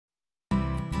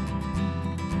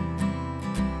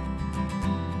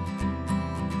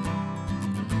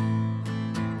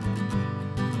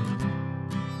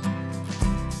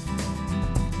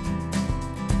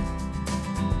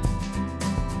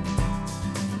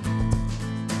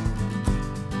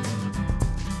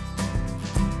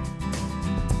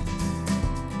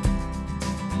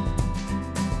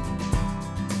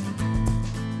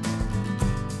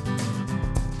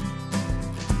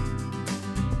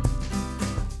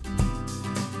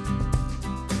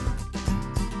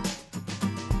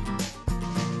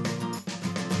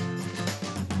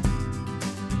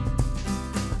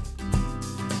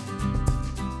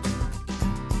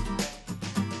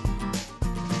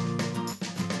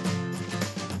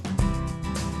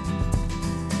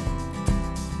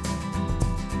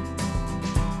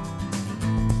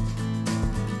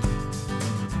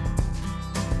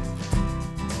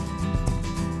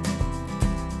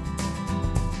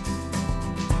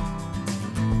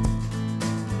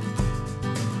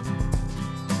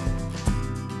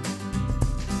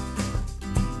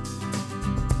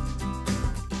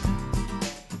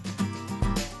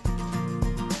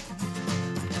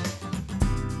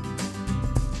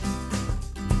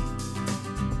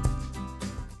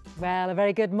Well, a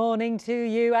very good morning to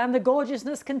you, and the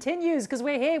gorgeousness continues because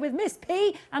we're here with Miss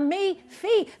P and me,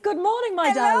 Fee. Good morning,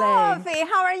 my darling. Hello, Fee.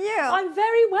 How are you? I'm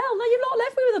very well. No, you've not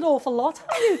left me with an awful lot,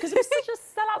 have you? Because it was such a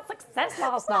sellout success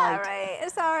last night. All right,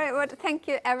 it's all right. Well, thank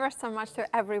you ever so much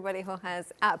to everybody who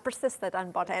has persisted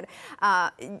and bought it.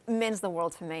 It means the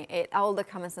world to me. All the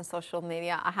comments on social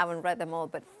media, I haven't read them all,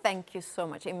 but thank you so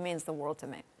much. It means the world to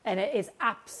me. And it is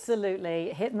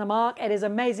absolutely hitting the mark. It is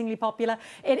amazingly popular.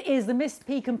 It is the Miss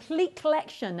P Complete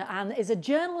Collection and is a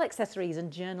journal accessories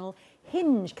and journal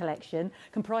hinge collection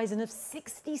comprising of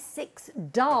 66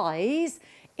 dies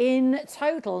in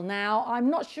total. Now,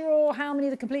 I'm not sure how many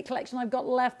of the complete collection I've got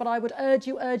left, but I would urge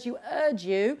you,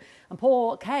 and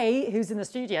poor Kay, who's in the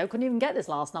studio, couldn't even get this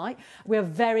last night. We're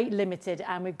very limited,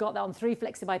 and we've got that on 3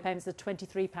 flexi-buy payments of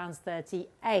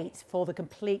 £23.38 for the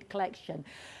complete collection.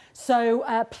 So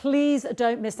please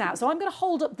don't miss out. So I'm going to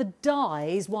hold up the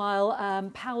dies while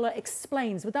Paola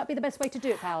explains. Would that be the best way to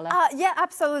do it, Paola? Yeah,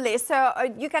 absolutely. So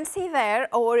you can see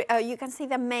there, or you can see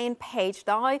the main page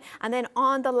die, and then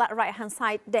on the right-hand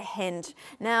side, the hinge.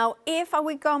 Now, if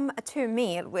we come to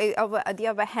me, over the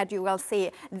overhead, you will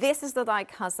see this is the die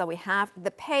cuts that we have.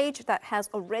 The page that has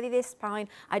already this spine.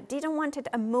 I didn't want it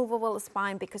a movable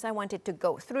spine because I wanted to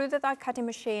go through the die cutting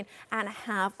machine and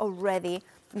have already,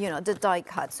 you know, the die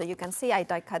cut. So you can see I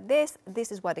die cut this.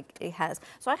 This is what it has.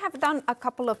 So I have done a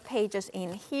couple of pages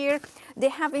in here. They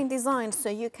have been designed so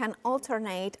you can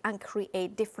alternate and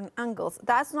create different angles.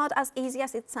 That's not as easy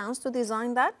as it sounds to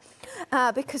design that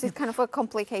because it's kind of a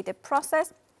complicated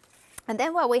process. And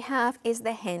then what we have is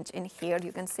the hinge in here.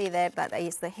 You can see there that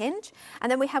is the hinge.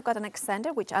 And then we have got an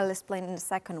extender, which I'll explain in a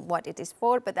second what it is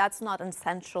for, but that's not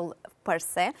essential per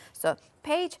se. So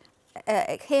page,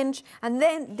 hinge, and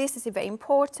then this is very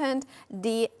important,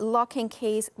 the locking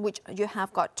keys, which you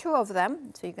have got 2 of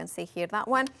them, so you can see here that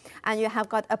one, and you have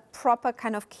got a proper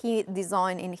kind of key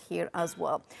design in here as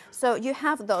well. So you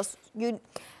have those.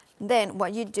 Then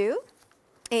what you do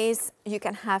is you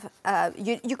can have,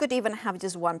 you could even have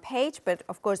just 1 page, but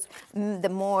of course the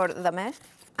more the better.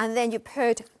 And then you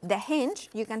put the hinge,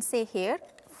 you can see here,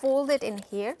 fold it in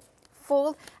here.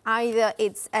 Fold, either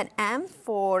it's an M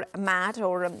for mat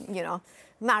or you know,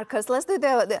 markers. Let's do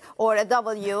or a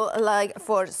W like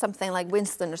for something like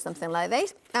Winston or something like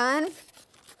this, and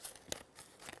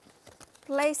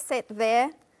place it there.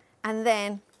 And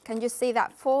then can you see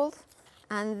that fold?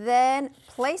 And then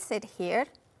place it here,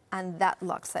 and that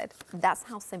locks it. That's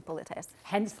how simple it is.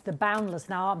 Hence the Boundless.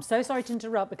 Now, I'm so sorry to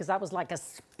interrupt because that was like a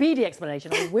speedy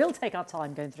explanation. We will take our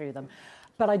time going through them.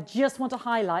 But I just want to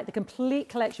highlight the complete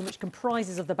collection, which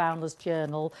comprises of the Boundless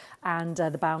journal and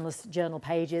the Boundless journal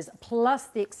pages, plus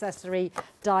the accessory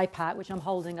die pack, which I'm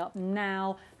holding up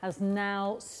now, has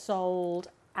now sold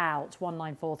out.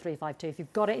 194352. If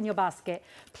you've got it in your basket,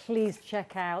 please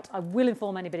check out. I will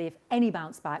inform anybody if any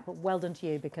bounce back, but well done to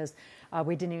you because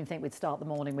we didn't even think we'd start the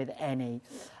morning with any.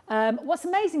 What's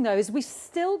amazing though is we've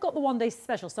still got the one-day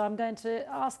special, so I'm going to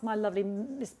ask my lovely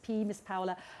Miss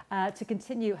Paola, to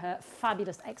continue her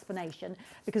fabulous explanation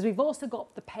because we've also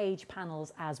got the page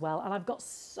panels as well, and I've got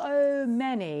so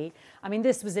many. I mean,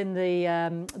 this was in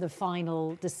the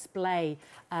final display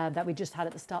that we just had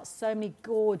at the start. So many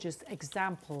gorgeous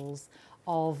examples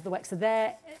of the wax. So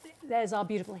there's our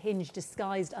beautiful hinge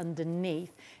disguised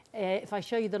underneath. If I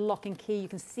show you the lock and key, you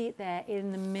can see it there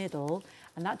in the middle,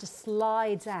 and that just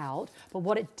slides out. But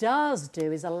what it does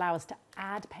do is allow us to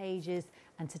add pages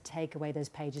and to take away those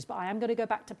pages. But I am going to go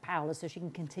back to Paola so she can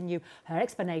continue her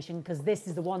explanation because this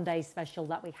is the one-day special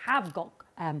that we have got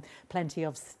plenty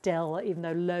of still, even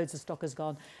though loads of stock has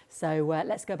gone. So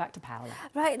let's go back to Paola.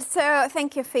 Right, so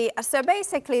thank you, Fee. So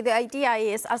basically the idea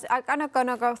is, I'm not going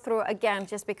to go through again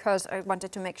just because I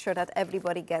wanted to make sure that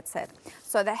everybody gets it.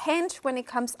 So the hinge, when it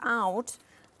comes out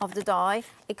of the die,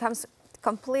 it comes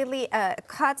completely,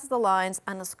 cuts the lines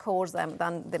and scores them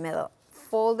down the middle.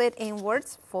 Fold it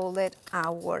inwards, fold it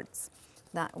outwards,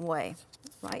 that way,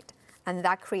 right? And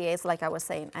that creates, like I was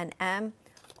saying, an M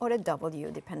or a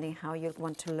W, depending how you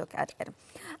want to look at it.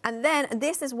 And then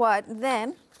this is what,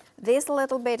 then this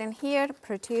little bit in here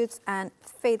protrudes and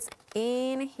fits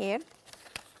in here.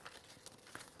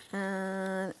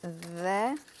 And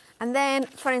there. And then,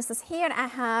 for instance, here I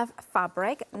have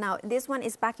fabric. Now, this one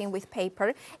is backing with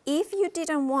paper. If you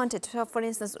didn't want it, so for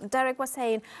instance, Derek was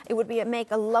saying it would be make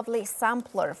a lovely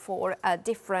sampler for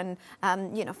different,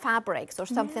 you know, fabrics or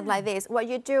something like this. What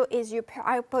you do is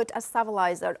I put a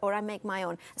stabilizer, or I make my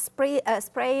own, spray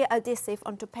adhesive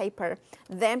onto paper,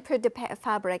 then put the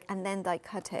fabric, and then die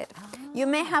cut it. You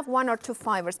may have 1 or 2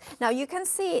 fibers. Now, you can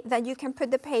see that you can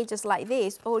put the pages like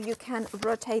this, or you can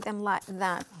rotate them like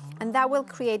that. And that will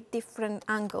create different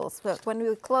angles. But when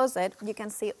we close it, you can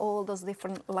see all those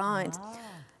different lines.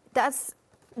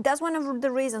 That's one of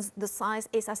the reasons the size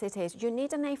is as it is. You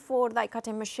need an A4 die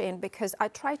cutting machine because I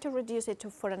tried to reduce it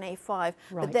for an A5,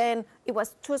 but then it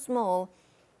was too small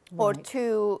or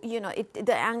too, you know,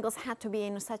 the angles had to be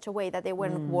in such a way that they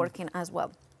weren't working as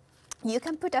well. You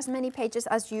can put as many pages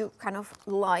as you kind of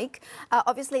like.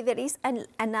 Obviously, there is an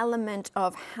element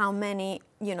of how many,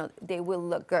 you know, they will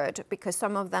look good, because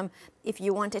some of them, if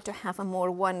you wanted to have a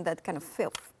more one that kind of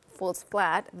falls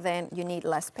flat, then you need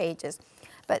less pages.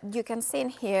 But you can see in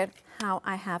here how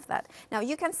I have that. Now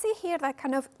you can see here that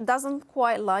kind of doesn't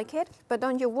quite like it, but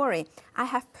don't you worry. I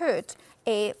have put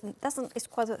it's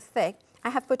quite thick. I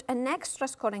have put an extra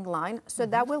scoring line, so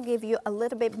that will give you a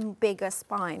little bit bigger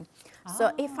spine.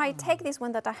 So if I take this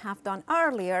one that I have done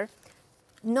earlier,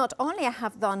 not only I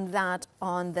have done that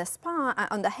on the spine,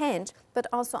 on the hinge, but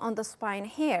also on the spine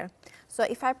here. So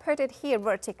if I put it here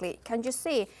vertically, can you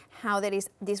see how there is,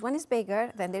 this one is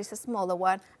bigger, then there is a smaller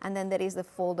one, and then there is the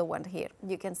folder one here.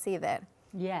 You can see there.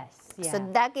 Yes. Yeah. So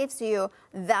that gives you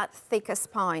that thicker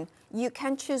spine. You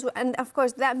can choose, and of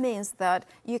course that means that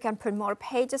you can put more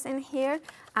pages in here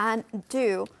and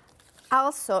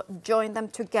also join them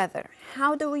together.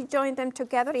 How do we join them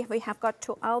together if we have got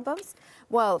two albums?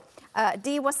 Well,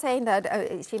 Dee was saying that,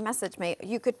 she messaged me,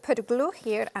 you could put glue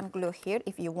here and glue here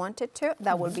if you wanted to.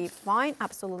 That would be fine,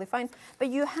 absolutely fine. But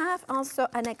you have also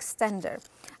an extender.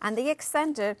 And the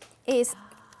extender is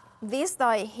this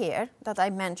die here that I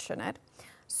mentioned,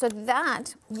 so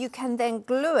that you can then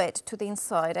glue it to the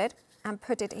inside it and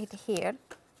put it in here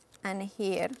and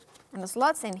here. And the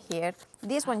slots in here,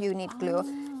 this one you need glue,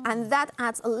 and that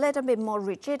adds a little bit more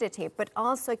rigidity, but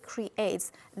also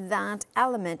creates that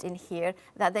element in here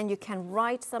that then you can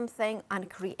write something and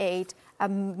create a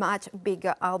much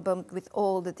bigger album with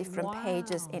all the different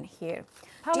pages in here.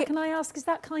 Paola, can I ask, is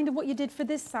that kind of what you did for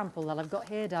this sample that I've got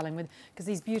here, darling, with, because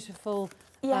these beautiful...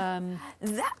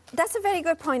 That's a very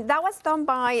good point. That was done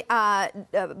by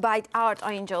Art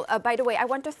Angel. By the way, I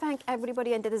want to thank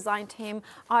everybody in the design team,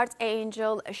 Art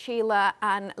Angel, Sheila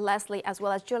and Leslie, as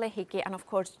well as Julie Hickey, and of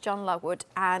course John Lockwood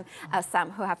and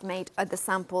Sam, who have made the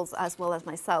samples, as well as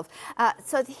myself.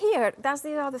 So here, that's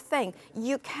the other thing.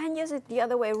 You can use it the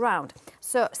other way around.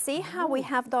 So see how we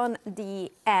have done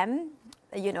the M,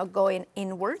 you know, going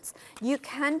inwards. You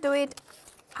can do it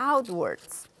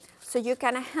outwards. So you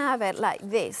can have it like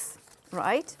this,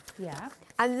 right? Yeah.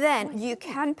 And then you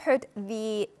can put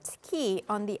the key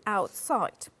on the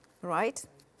outside, right?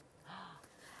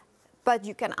 But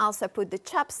you can also put the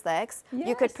chopsticks. Yes.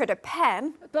 You could put a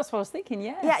pen. That's what I was thinking,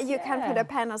 yes. Yeah, you can put a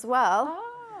pen as well.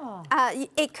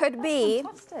 It could be,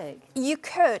 fantastic. You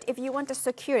could, if you want to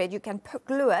secure it, you can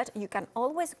glue it. You can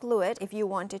always glue it if you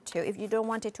wanted to, if you don't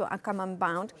want it to come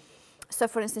unbound. So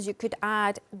for instance, you could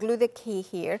glue the key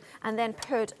here and then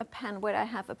put a pen where I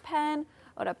have a pen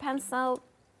or a pencil.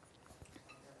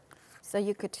 So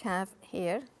you could have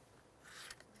here.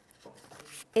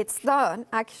 It's done,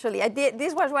 actually.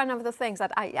 This was one of the things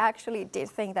that I actually did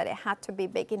think that it had to be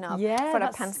big enough for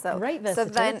a pencil. Great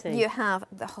versatility. So then you have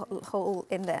the hole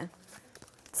in there.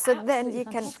 So Absolutely then you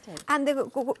can, fantastic. and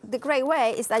the great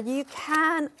way is that you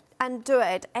can undo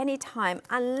it anytime,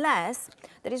 unless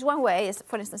there is one way,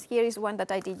 for instance, here is one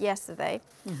that I did yesterday.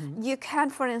 You can,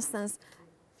 for instance,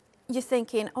 you're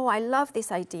thinking, oh, I love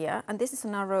this idea, and this is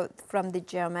an arrow from the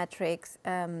geometrics,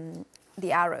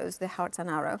 the arrows, the hearts and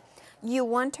arrow. You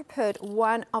want to put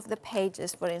one of the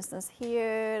pages, for instance,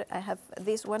 here I have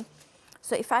this one.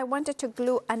 So if I wanted to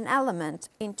glue an element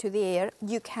into the air,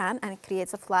 you can, and it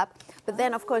creates a flap. But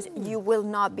then, of course, you will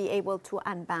not be able to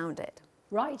unbound it.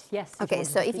 Right, yes. Okay,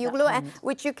 so if you glue it,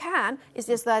 which you can, it's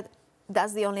just that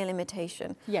that's the only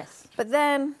limitation. Yes. But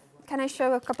then, can I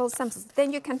show a couple of samples?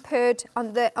 Then you can put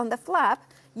on the flap,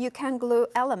 you can glue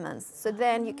elements. So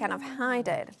then you kind of hide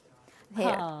it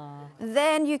here.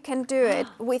 Then you can do it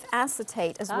with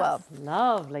acetate as well. That's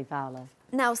lovely, Paola.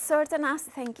 Now, certain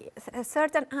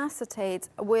acetates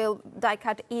will die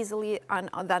cut easily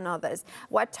than others.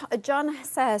 What John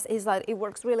says is that it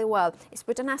works really well. Is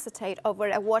put an acetate over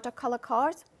a watercolor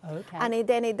card, and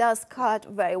then it does cut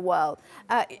very well.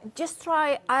 Just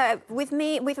try with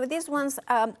me with these ones.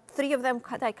 3 of them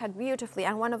die cut beautifully,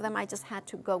 and one of them I just had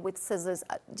to go with scissors,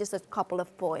 just a couple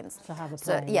of points. To have a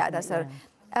so play, yeah, that's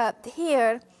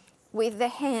here with the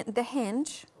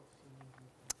hinge.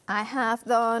 I have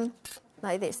done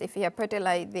like this. If you put it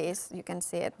like this, you can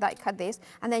see it, like cut this,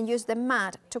 and then use the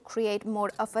mat to create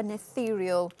more of an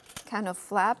ethereal kind of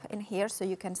flap in here, so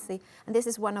you can see, and this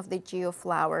is one of the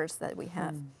geoflowers that we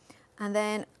have. And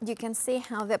then you can see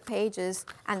how the pages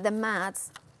and the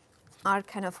mats are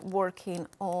kind of working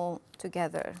all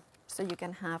together. So you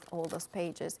can have all those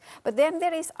pages. But then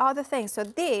there is other things. So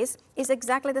this is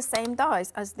exactly the same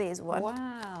dies as this one.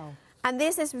 Wow. And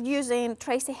this is using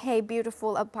Tracy Hay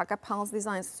beautiful alpaca pulse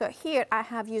designs. So here I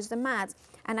have used the mats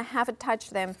and I have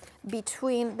attached them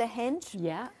between the hinge.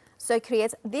 Yeah. So it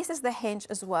creates, this is the hinge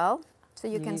as well. So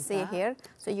you can see that. here.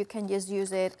 So you can just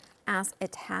use it as a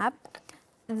tab.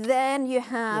 Then you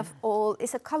have all,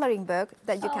 it's a coloring book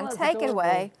that you can that's take it adorable.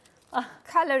 away,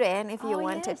 color in if you Oh,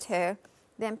 wanted yes. to,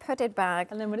 then put it back.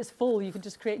 And then when it's full, you can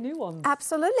just create new ones.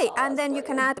 Absolutely. Oh, and that's then you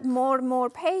can brilliant. add more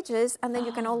pages, and then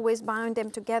you can always bind them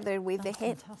together with the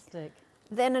hinge. Fantastic.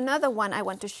 Then another one I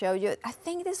want to show you. I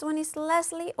think this one is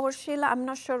Leslie or Sheila. I'm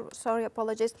not sure. Sorry,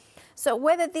 apologies. So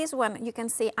whether this one, you can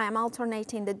see I'm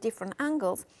alternating the different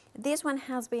angles. This one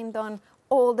has been done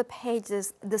all the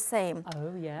pages the same.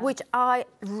 Oh, yeah. Which I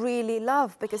really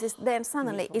love because it's then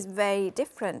suddenly it's very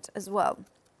different as well.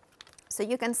 So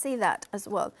you can see that as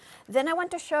well. Then I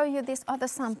want to show you this other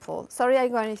sample. Sorry,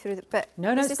 I'm going through it, but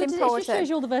No, this it's is good. It important. just shows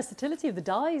you all the versatility of the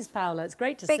dies, Paola. It's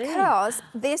great to see. Because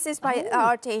this is by Oh.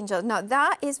 Art Angel. Now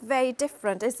that is very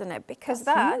different, isn't it? Because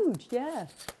That's huge, yeah.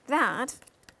 that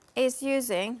is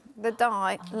using the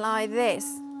die like this,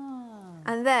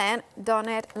 and then done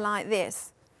it like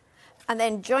this, and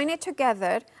then join it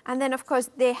together. And then of course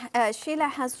Sheila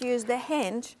has used the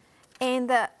hinge in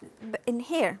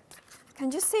here.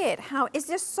 Can you see it? How it's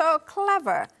just so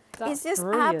clever. That's It's just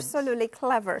brilliant. absolutely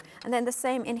clever. And then the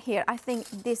same in here. I think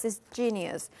this is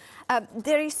genius.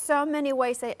 There is so many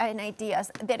ways and ideas.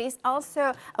 There is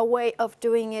also a way of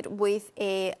doing it with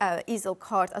a easel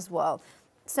card as well.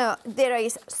 So there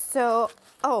is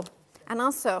and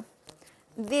also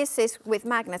this is with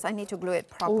magnets. I need to glue it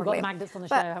properly. We've got magnets on the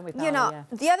But, show, haven't we, you know, Paola?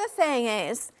 Yeah. the other thing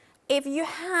is, if you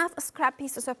have scrap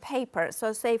pieces of paper,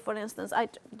 so say for instance,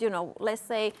 let's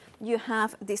say you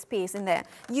have this piece in there,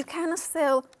 you can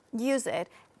still use it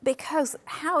because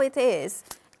how it is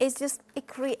just, it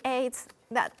creates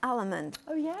that element.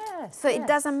 Oh, yes. So yes. it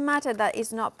doesn't matter that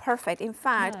it's not perfect. In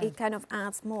fact, No. it kind of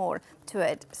adds more to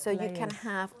it. So you can Layers.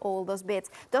 have all those bits.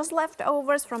 Those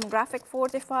leftovers from Graphic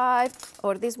 45,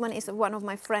 or this one is one of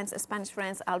my friends, Spanish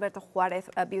friends, Alberto Juarez,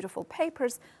 beautiful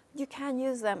papers. You can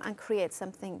use them and create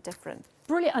something different.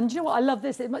 Brilliant. And do you know what? I love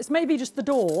this. It's maybe just the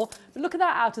door, but look at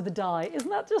that out of the die. Isn't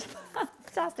that just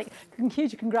fantastic?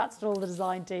 Huge congrats to all the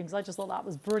design teams. I just thought that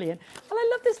was brilliant. And I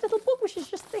love this little book, which is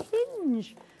just the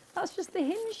hinge. That's just the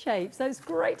hinge shape. So it's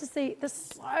great to see. There's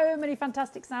so many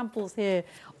fantastic samples here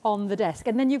on the desk.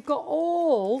 And then you've got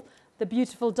all the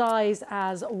beautiful dies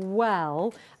as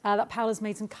well that Paola's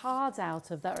made some cards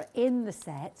out of that are in the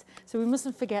set. So we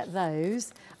mustn't forget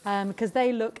those because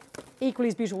they look equally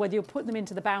as beautiful whether you're putting them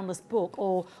into the Boundless book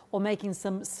or making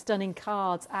some stunning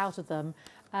cards out of them.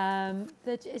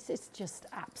 It's just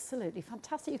absolutely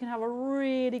fantastic. You can have a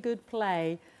really good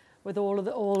play with all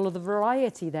of the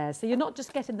variety there. So you're not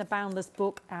just getting the Boundless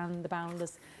book and the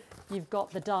Boundless, you've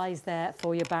got the dies there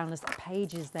for your Boundless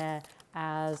pages there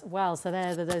as well. So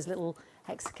there are those little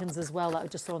hexagons as well that I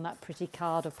just saw on that pretty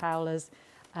card of Paola's.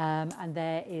 And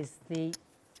there is the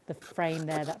frame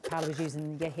there that Paola was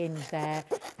using, your hinge there,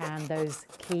 and those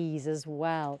keys as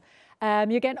well.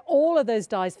 You're getting all of those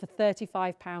dies for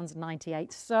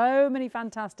 £35.98. So many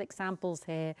fantastic samples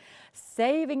here,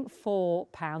 saving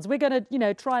 £4. We're going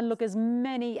to, try and look as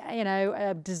many,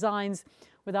 designs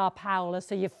with our Paola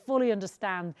so you fully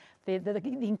understand the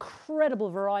incredible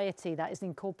variety that is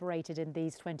incorporated in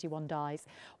these 21 dies.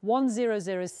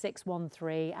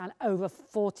 100613 and over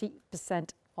 40%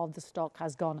 of the stock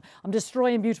has gone. I'm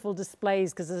destroying beautiful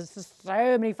displays because there's just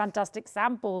so many fantastic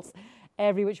samples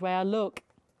every which way I look.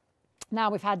 Now,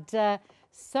 we've had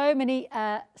so many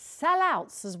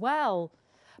sellouts as well,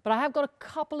 but I have got a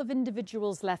couple of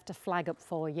individuals left to flag up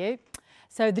for you.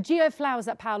 So the Geo flowers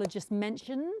that Paola just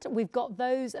mentioned, we've got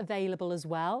those available as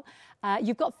well.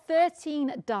 You've got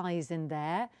 13 dies in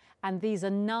there, and these are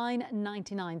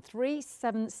 $9.99,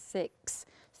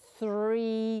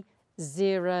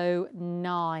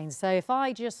 376309. So if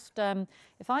I just,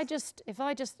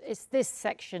 it's this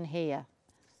section here.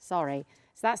 Sorry.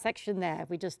 It's that section there.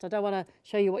 I don't want to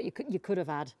show you what you could have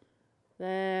had.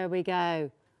 There we go.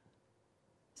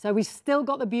 So we've still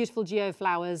got the beautiful Geo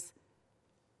flowers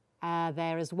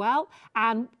there as well.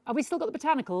 And have we still got the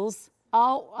botanicals?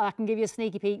 Oh, I can give you a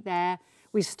sneaky peek there.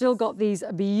 We've still got these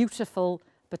beautiful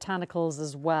botanicals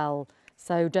as well.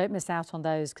 So don't miss out on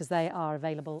those because they are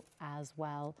available as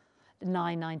well.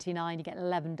 $9.99, you get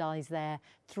 11 dies there,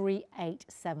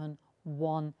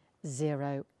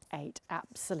 387108.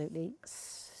 Absolutely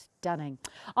stunning.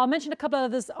 I'll mention a couple of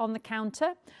others on the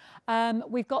counter.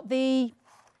 We've got the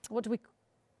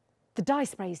The dye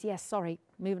sprays, yes, sorry,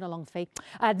 moving along, Fee.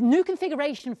 New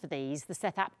configuration for these, the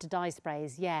Seth Apter dye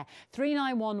sprays, yeah.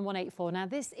 391184. Now,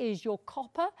 this is your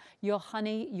copper, your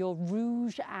honey, your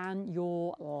rouge, and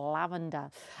your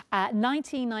lavender.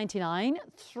 1999,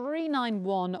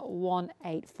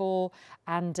 391184.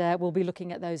 And we'll be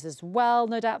looking at those as well,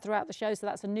 no doubt, throughout the show. So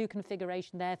that's a new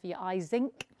configuration there for your eye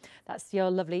zinc. That's your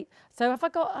lovely. So have I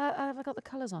got the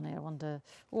colours on here? I wonder.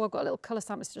 Oh, I've got a little colour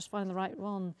stamp. It's just finding the right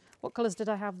one. What colours did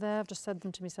I have there? I've just said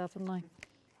them to myself, haven't I?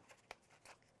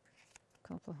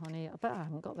 Copper, honey. I bet I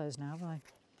haven't got those now, have I?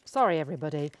 Sorry,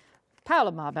 everybody.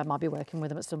 Paola might be working with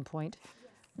them at some point.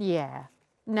 Yeah.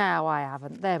 No, I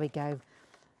haven't. There we go.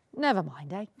 Never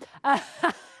mind, eh?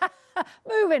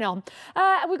 Moving on.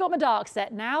 We've got my dark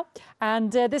set now,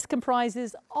 and this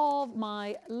comprises of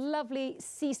my lovely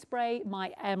sea spray,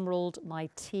 my emerald, my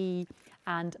tea,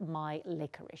 and my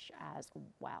licorice as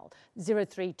well.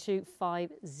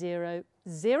 032500.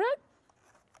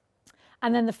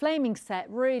 And then the flaming set,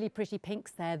 really pretty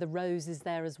pinks there. The rose is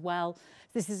there as well.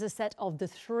 This is a set of the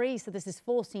 3, so this is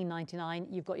 $14.99.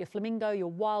 You've got your flamingo, your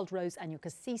wild rose, and your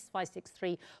cassis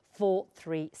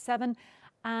 563437.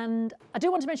 And I do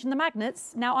want to mention the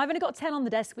magnets. Now, I've only got 10 on the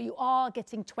desk, but you are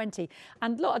getting 20.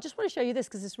 And look, I just want to show you this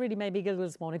because this really made me giggle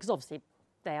this morning, because obviously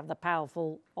they have the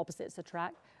powerful opposites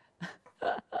attract.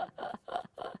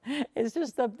 It's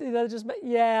just,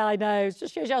 yeah, I know. It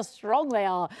just shows you how strong they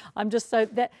are. I'm just so,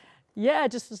 yeah,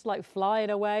 just like flying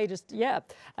away, just, yeah.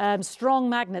 Strong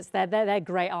magnets, they're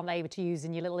great, aren't they, to use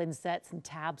in your little inserts and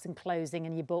tabs and closing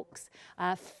and your books.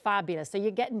 Fabulous. So you're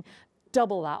getting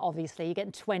double that, obviously. You're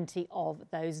getting 20 of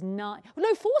those. No,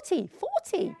 40.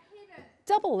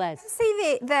 Double those.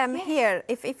 See them here,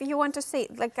 if you want to see,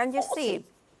 like, can you 40. see?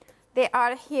 They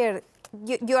are here.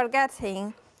 You are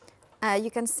getting,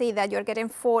 you can see that you're getting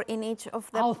 4 in each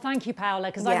of them. Oh, thank you, Paola,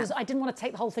 because I didn't want to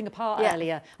take the whole thing apart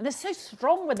earlier. And they're so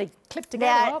strong when they clip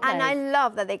together, aren't they? And I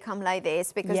love that they come like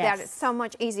this, because they are so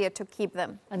much easier to keep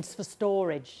them. And for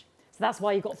storage. So that's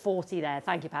why you've got 40 there.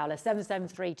 Thank you, Paola.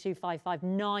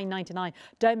 773-255-999.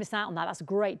 Don't miss out on that. That's a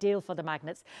great deal for the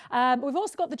magnets. We've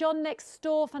also got the John Next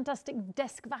Door fantastic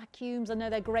desk vacuums. I know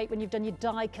they're great when you've done your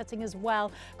die cutting as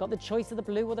well. Got the choice of the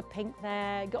blue or the pink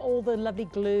there. Got all the lovely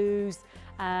glues.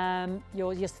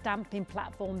 Your stamping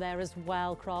platform there as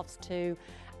well, Crafts 2.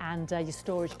 And your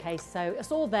storage case. So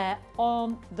it's all there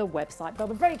on the website. But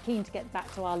we're very keen to get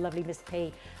back to our lovely Miss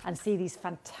P and see these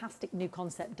fantastic new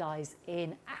concept dies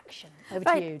in action. Over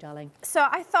to you, darling. So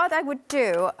I thought I would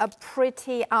do a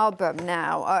pretty album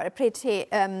now, or a pretty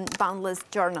boundless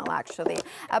journal, actually.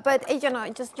 But you know,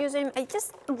 just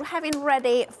having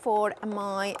ready for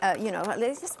my, you know,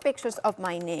 just pictures of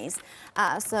my niece.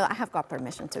 So I have got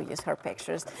permission to use her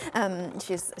pictures.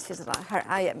 She's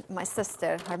like my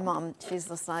sister, her mom. She's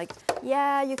just like,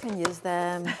 yeah, you can use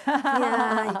them.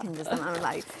 Yeah, you can use them. I'm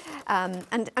like, and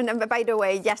by the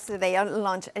way, yesterday on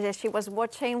lunch, she was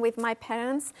watching with my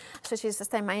parents. So she's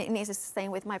staying, my niece is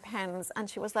staying with my parents, and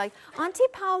she was like, Auntie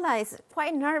Paola is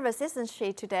quite nervous, isn't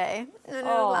she, today? And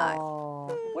I was like,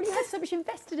 well, you had so much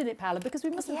invested in it, Paola, because we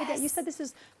mustn't forget, you said this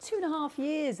was 2.5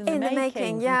 years in the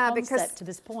making, from concept to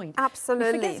this point.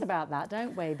 Absolutely. We forget about that,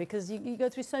 don't we? Because you go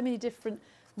through so many different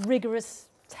rigorous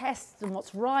tests and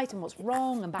what's right and what's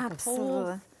wrong and back and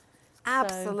forth.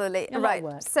 Absolutely. So, right.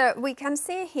 So we can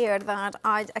see here that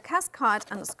I cascade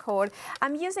and scored.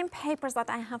 I'm using papers that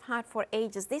I have had for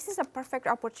ages. This is a perfect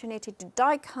opportunity to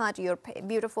die cut your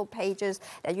beautiful pages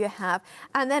that you have.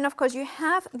 And then, of course, you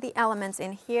have the elements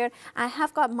in here. I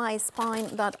have got my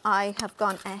spine that I have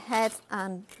gone ahead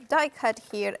and die cut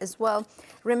here as well.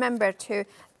 Remember to,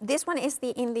 this one is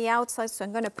in the outside, so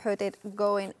I'm going to put it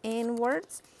going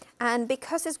inwards. And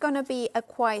because it's going to be a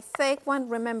quite thick one,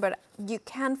 remember, you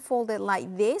can fold it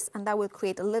like this, and that will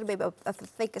create a little bit of a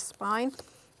thicker spine.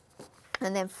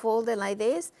 And then fold it like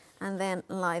this, and then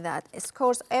like that. It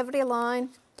scores every line,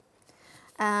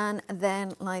 and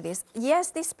then like this.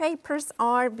 Yes, these papers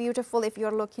are beautiful if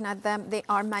you're looking at them. They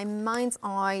are my mind's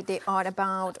eye. They are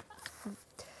about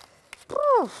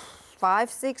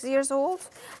 5-6 years old.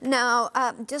 Now,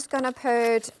 I'm just gonna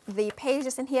put the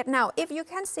pages in here. Now, if you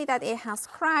can see that it has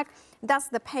cracked, that's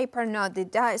the paper, not the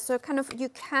die. So kind of you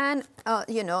can,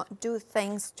 you know, do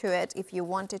things to it if you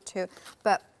wanted to.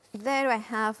 But there I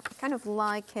have kind of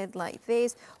like it like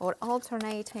this, or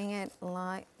alternating it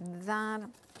like that.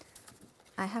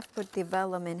 I have put the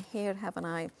vellum in here, haven't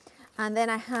I? And then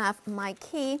I have my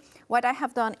key. What I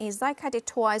have done is I cut it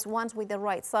twice, once with the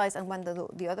right size and one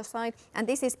the other side. And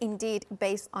this is indeed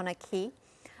based on a key.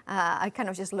 I kind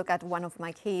of just look at one of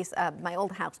my keys, my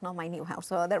old house, not my new house.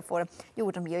 So therefore, you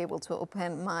wouldn't be able to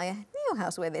open my new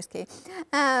house with this key.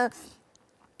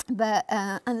 but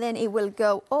and then it will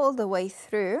go all the way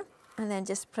through, and then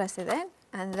just press it in,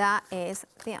 and that is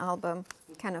the album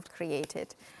kind of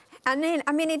created. And then,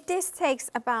 I mean, this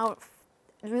takes about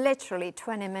literally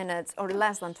 20 minutes or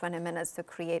less than 20 minutes to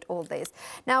create all this.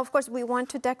 Now, of course, we want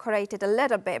to decorate it a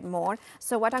little bit more.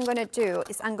 So what I'm going to do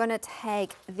is I'm going to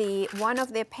take one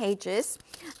of the pages,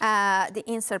 the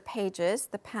insert pages,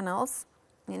 the panels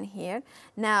in here.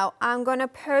 Now, I'm going to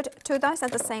put 2 dies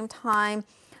at the same time,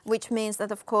 which means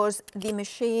that, of course, the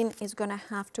machine is going to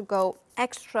have to go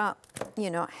extra,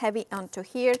 heavy onto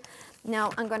here.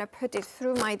 Now I'm going to put it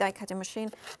through my die cutting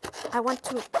machine. I want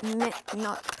to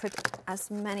not put as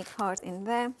many cards in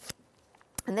there.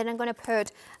 And then I'm going to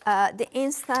put the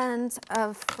instant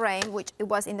frame, which it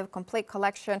was in the complete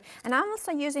collection. And I'm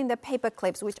also using the paper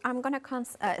clips, which I'm going to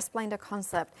explain the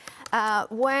concept.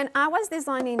 When I was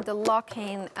designing the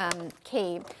locking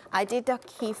key, I did the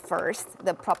key first,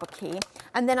 the proper key.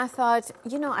 And then I thought,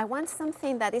 I want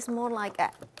something that is more like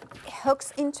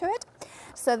hooks into it.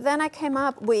 So then I came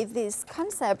up with this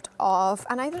concept of,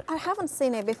 and I haven't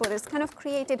seen it before, it's kind of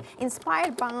created,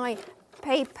 inspired by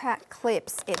paper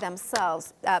clips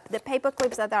themselves, the paper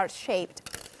clips that are shaped.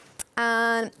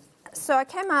 And so I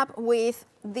came up with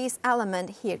this element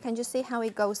here. Can you see how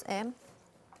it goes in?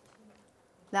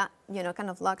 That, kind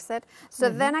of locks it. So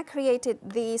then I created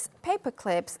these paper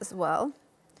clips as well.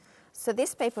 So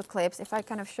these paper clips, if I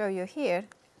kind of show you here,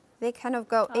 they kind of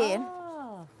go in.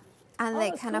 And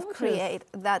they kind of create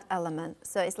that element.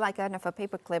 So it's like kind of a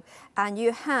paper clip. And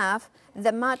you have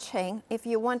the matching, if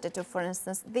you wanted to, for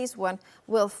instance, this one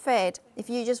will fit. If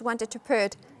you just wanted to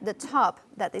put the top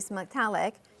that is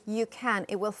metallic, you can.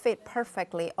 It will fit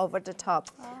perfectly over the top.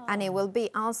 And it will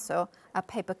be also a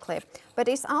paper clip. But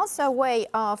it's also a way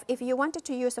of, if you wanted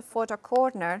to use a photo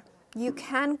corner, you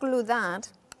can glue that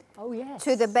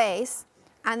to the base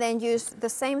and then use the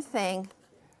same thing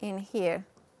in here.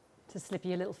 To slip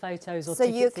your little photos or so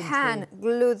tickets you can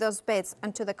glue those bits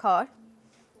onto the card,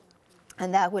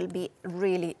 and that will be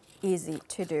really easy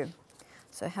to do.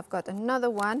 So I have got another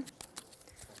one.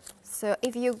 So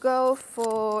if you go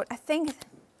for, I think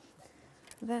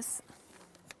this,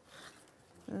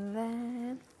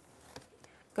 then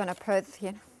gonna put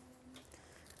here.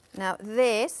 Now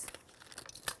this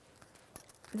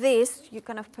you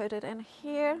kind of put it in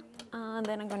here, and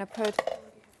then I'm gonna put.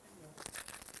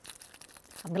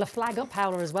 I'm going to flag up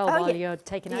Paola as well while you're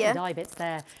taking out your die bits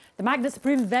there. The magnets are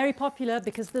proven very popular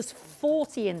because there's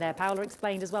 40 in there. Paola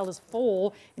explained as well, there's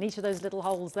 4 in each of those little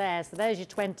holes there. So there's your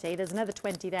 20, there's another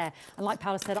 20 there. And like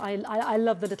Paola said, I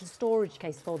love the little storage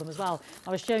case for them as well. I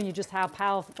was showing you just how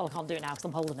powerful, well, I can't do it now because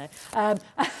I'm holding it.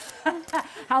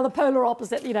 How the polar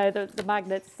opposite, the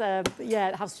magnets,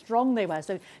 how strong they were.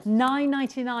 So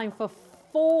 $9.99 for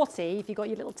 40 if you've got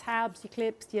your little tabs, your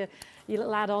clips, your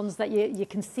little add-ons that you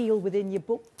can seal within your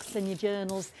books and your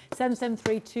journals.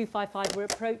 773-255, we're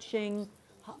approaching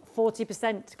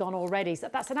 40% gone already. So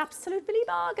that's an absolute Billy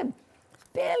bargain.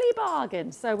 Billy bargain.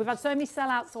 So we've had so many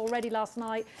sellouts already last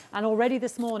night and already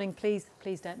this morning. Please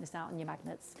don't miss out on your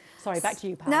magnets. Sorry, back to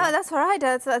you, Paola. No, that's all right.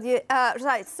 That's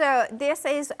right. So this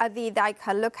is the die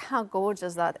cut. Look how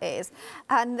gorgeous that is.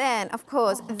 And then, of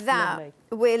course,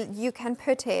 you can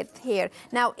put it here.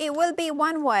 Now, it will be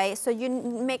one way, so you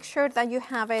make sure that you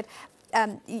have it.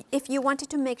 If you wanted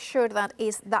to make sure that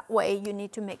is that way, you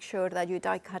need to make sure that you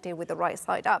die cut it with the right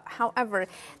side up. However,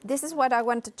 this is what I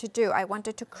wanted to do. I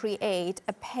wanted to create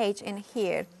a page in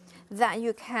here that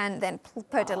you can then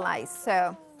put it like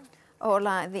so, or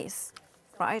like this,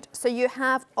 right? So you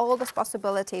have all those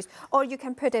possibilities, or you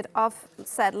can put it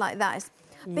offset like that.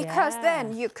 Because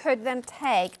then you could then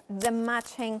take the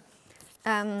matching,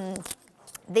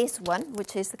 this one,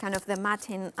 which is kind of the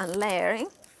matting and layering.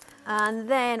 And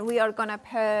then we are gonna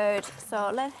put, so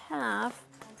let's have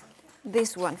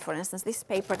this one, for instance, this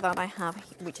paper that I have,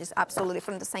 which is absolutely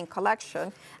from the same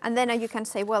collection. And then you can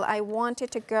say, well, I want it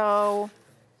to go,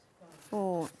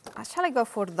 shall I go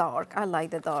for dark? I like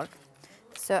the dark.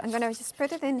 So I'm gonna just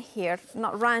put it in here,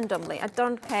 not randomly, I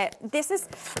don't care. This is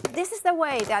the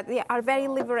way that they are very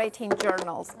liberating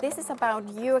journals. This is about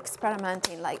you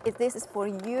experimenting, this is for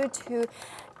you to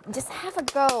just have a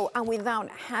go and without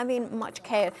having much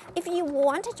care. If you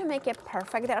wanted to make it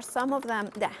perfect, there are some of them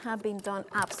that have been done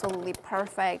absolutely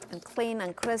perfect and clean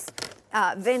and crisp,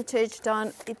 vintage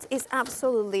done. It is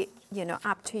absolutely,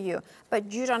 up to you.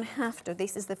 But you don't have to.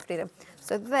 This is the freedom.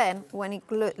 So then, when you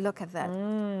look at that,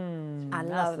 I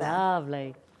love that.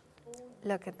 Lovely.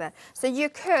 Look at that. So you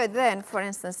could then, for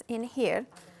instance, in here,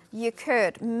 you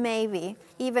could maybe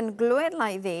even glue it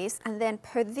like this and then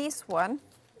put this one,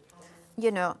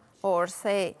 or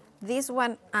say this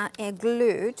one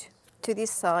glued to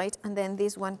this side, and then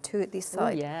this one to this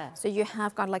side. yeah. So you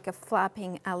have got like a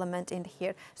flapping element in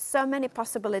here. So many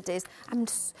possibilities.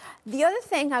 The other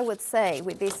thing I would say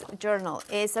with this journal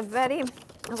is a very,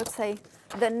 I would say,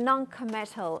 the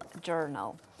non-committal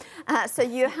journal. So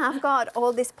you have got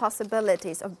all these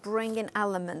possibilities of bringing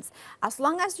elements. As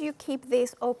long as you keep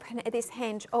this open, this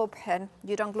hinge open,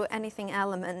 you don't glue anything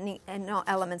no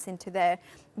elements into there,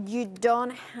 you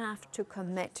don't have to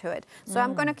commit to it. So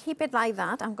I'm going to keep it like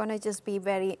that. I'm going to just be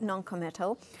very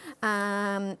non-committal,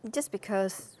 just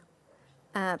because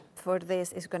for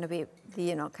this is going to be,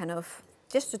 kind of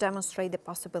just to demonstrate the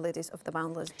possibilities of the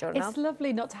boundless journal. It's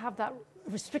lovely not to have that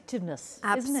restrictiveness,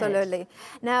 Absolutely. isn't it?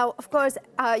 Now, of course,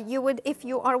 you would, if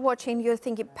you are watching, you're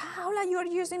thinking, Paula, you're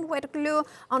using wet glue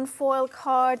on foil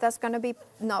card. That's going to be,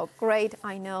 no, great.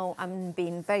 I know I'm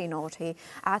being very naughty.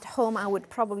 At home, I would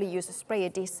probably use a spray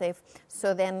adhesive,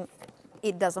 so then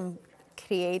it doesn't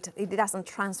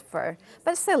transfer,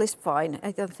 but still it's fine.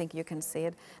 I don't think you can see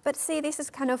it. But see, this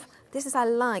is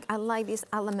I like these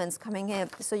elements coming in,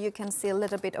 so you can see a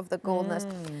little bit of the goldness.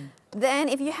 Then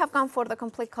if you have gone for the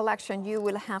complete collection, you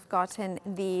will have gotten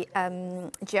the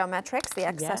geometrics, the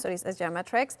accessories as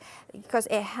geometrics, because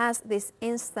it has this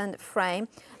instant frame.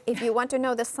 If you want to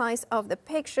know the size of the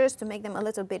pictures to make them a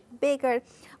little bit bigger,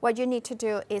 what you need to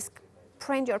do is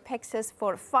print your pictures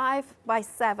for 5 by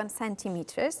 7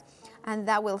 centimeters, and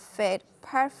that will fit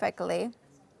perfectly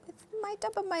with my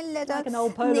top of my little Like an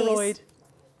old Polaroid. knees.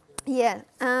 Yeah,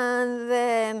 and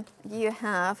then you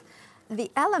have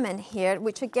the element here,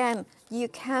 which again, you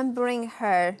can bring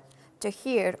her to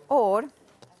here, or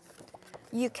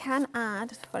you can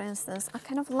add, for instance, I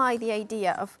kind of like the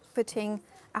idea of putting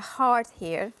a heart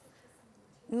here.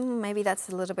 Maybe that's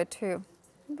a little bit too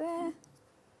there.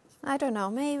 I don't know,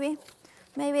 maybe.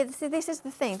 See, this is the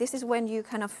thing. This is when you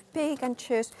kind of pick and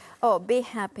choose. Oh, be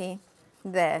happy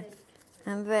there.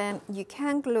 And then you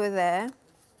can glue there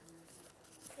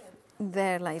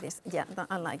like this. Yeah,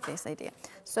 I like this idea.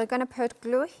 So I'm going to put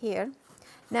glue here.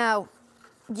 Now,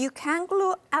 you can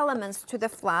glue elements to the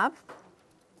flap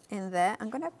in there. I'm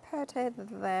going to put it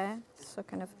there. So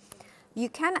kind of, you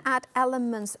can add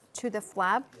elements to the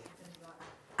flap,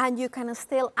 and you can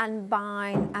still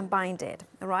bind it,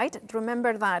 right?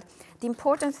 Remember that. The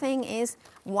important thing is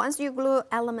once you glue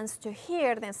elements to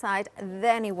here, the side,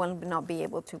 then it will not be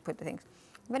able to put things.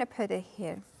 I'm going to put it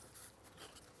here.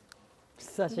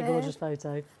 Such a gorgeous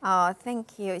photo. Oh,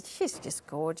 thank you. She's just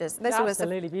gorgeous. This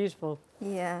Absolutely beautiful.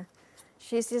 Yeah.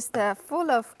 She's just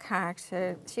full of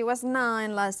character. She was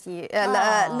 9 last year.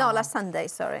 Last Sunday,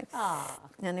 sorry.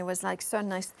 And it was like so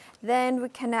nice. Then we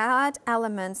can add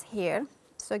elements here.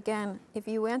 So again, if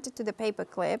you went to the paper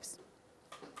clips,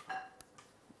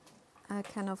 I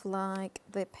kind of like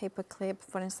the paper clip,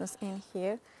 for instance, in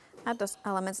here. Add those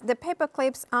elements. The paper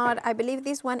clips are, I believe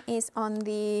this one is on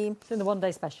the... It's in the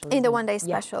one-day special. In the one-day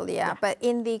special, yeah. But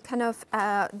in the kind of,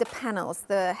 the panels,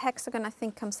 the hexagon, I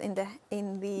think, comes in the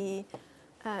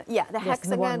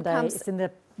hexagon comes... It's in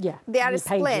the, They are the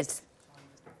split pages.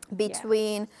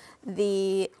 between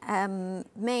the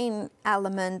main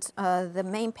element, the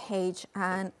main page,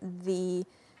 and the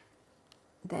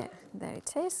there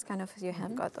it is. Kind of, you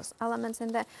have got those elements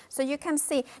in there, so you can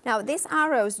see now these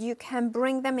arrows. You can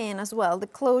bring them in as well. The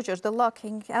closures, the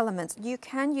locking elements. You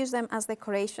can use them as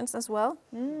decorations as well,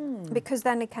 because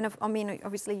then it kind of. I mean,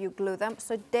 obviously you glue them,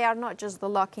 so they are not just the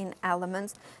locking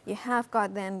elements. You have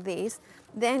got then these.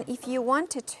 Then, if you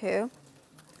wanted to,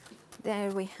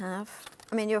 there we have.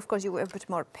 I mean, of course, you will put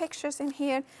more pictures in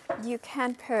here. You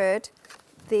can put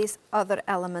these other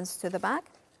elements to the back.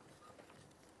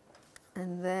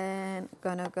 And then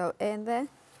gonna go in there.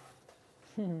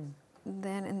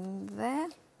 Then in there.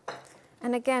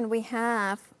 And again, we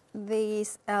have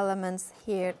these elements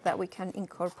here that we can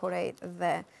incorporate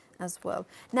there as well.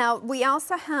 Now, we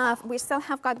still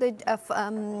have got the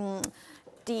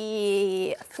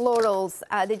florals,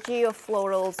 the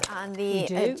geoflorals, and the... We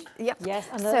do? Yes,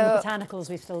 and the botanicals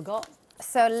we've still got.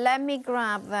 So let me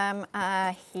grab them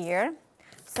here.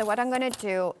 So what I'm going to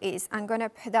do is I'm going to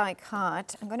die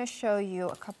cut. I'm going to show you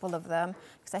a couple of them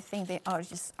because I think they are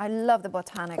just... I love the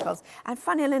botanicals. And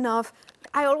funnily enough,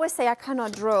 I always say I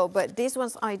cannot draw, but these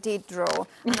ones I did draw.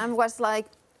 And I was like,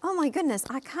 oh my goodness,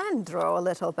 I can draw a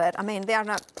little bit. I mean, they are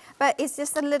not, but it's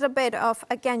just a little bit of,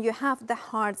 again, you have the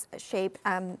heart-shaped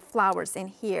flowers in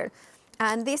here.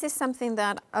 And this is something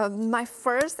that my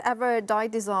first ever die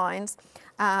designs,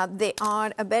 they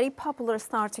are a very popular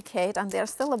starter kit and they're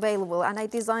still available. And I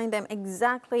designed them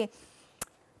exactly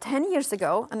 10 years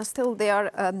ago and still they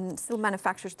are still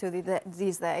manufactured to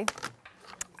this day.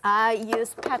 I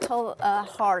used petal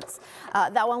hearts.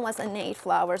 That one was an 8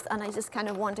 flowers, and I just kind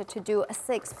of wanted to do a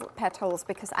 6 petals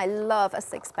because I love a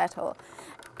 6 petal.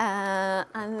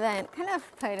 And then kind of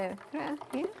put it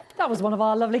here. That was one of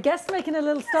our lovely guests making a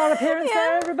little star appearance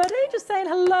there, everybody. Just saying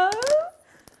hello.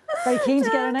 Very keen to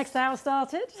get our next hour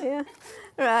started. Yeah.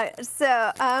 Right.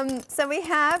 So, so we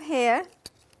have here.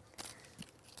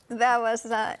 That was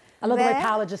I love the way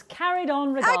Paola just carried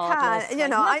on regardless. I can't, you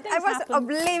know, I was happened.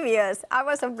 oblivious. I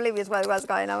was oblivious what was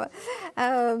going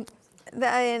on.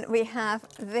 Then we have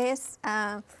this.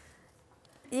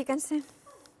 You can see.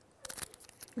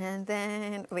 And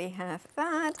then we have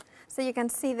that. So you can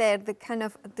see there the kind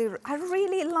of, I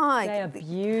really like they are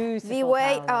beautiful, the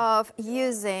way Paola. of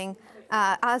using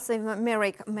also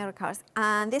miracles.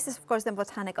 And this is, of course, the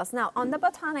botanicals. Now, on the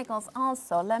botanicals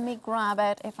also, let me grab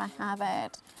it if I have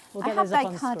it. We'll I get have those up die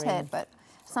on cut screen. it, but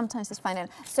sometimes it's fine.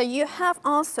 So you have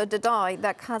also the die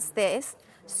that cuts this.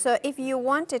 So if you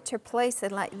wanted to place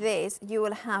it like this, you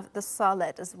will have the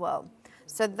solid as well.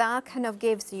 So that kind of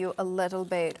gives you a little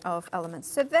bit of elements.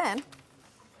 So then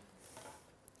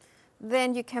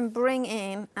you can bring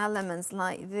in elements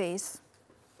like this.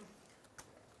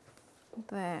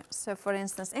 There. So for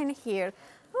instance, in here,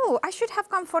 oh, I should have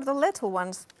gone for the little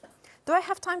ones. Do I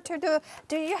have time to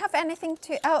do you have anything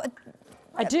to,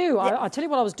 I do. Yeah. I'll tell you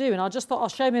what I was doing. I just thought I'll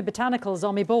show my botanicals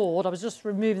on my board. I was just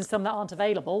removing some that aren't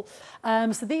available.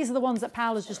 So these are the ones that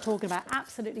Paola's just talking about.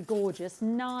 Absolutely gorgeous.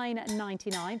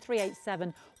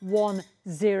 $9.99,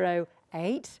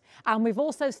 387-108. And we've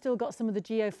also still got some of the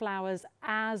geoflowers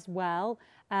as well.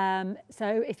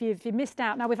 So if you missed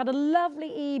out, now we've had a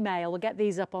lovely email. We'll get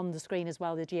these up on the screen as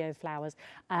well, the geoflowers,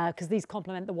 because these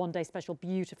complement the one-day special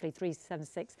beautifully,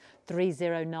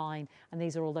 376-309. And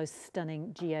these are all those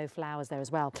stunning geoflowers there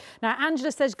as well. Now, Angela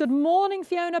says, good morning,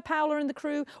 Fiona, Paola and the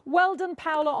crew. Well done,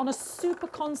 Paola, on a super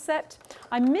concept.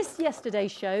 I missed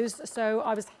yesterday's shows, so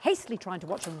I was hastily trying to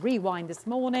watch and rewind this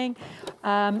morning.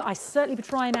 I certainly be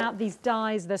trying out these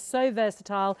dies. They're so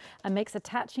versatile and makes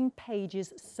attaching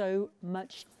pages so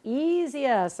much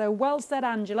easier. So well said,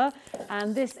 Angela.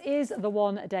 And this is the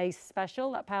one-day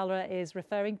special that Paola is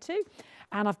referring to.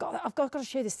 And I've got to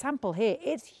show you this sample here.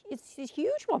 It's a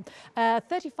huge one.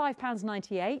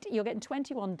 £35.98. You're getting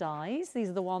 21 dies.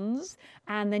 These are the ones.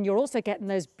 And then you're also getting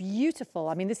those beautiful,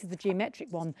 I mean, this is the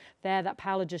geometric one there that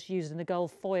Paola just used in the gold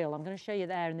foil. I'm going to show you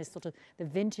there in this sort of the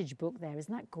vintage book there.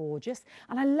 Isn't that gorgeous?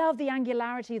 And I love the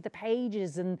angularity of the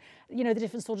pages and, you know, the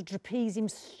different sort of trapezium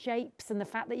shapes and the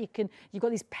fact that you've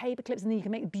got these paper clips and then you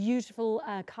can make beautiful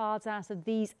cards out of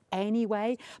these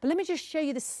anyway. But let me just show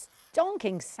you this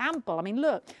stonking sample. I mean,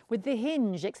 look, with the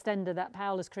hinge extender that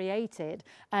Paola's created,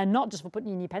 and not just for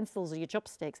putting in your pencils or your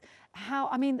chopsticks,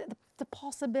 I mean, the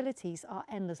possibilities are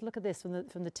endless. Look at this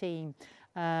from the team.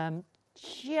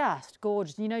 Just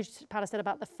gorgeous. You know, Paola said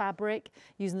about the fabric,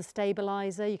 using the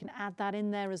stabilizer. You can add that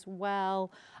in there as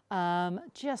well.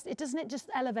 Doesn't it just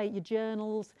elevate your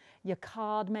journals, your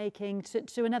card making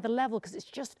to another level, because it's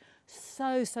just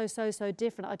so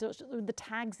different. The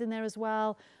tags in there as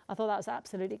well. I thought that was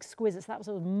absolutely exquisite. So that was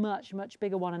a much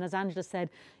bigger one. And as Angela said,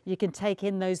 you can take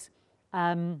in those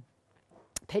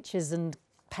pictures and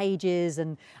pages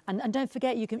and don't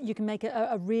forget you can make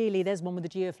a really, there's one with the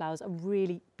geoflowers, a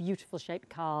really beautiful shaped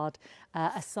card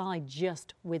aside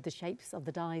just with the shapes of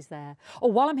the dies there.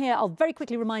 While I'm here, I'll very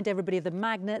quickly remind everybody of the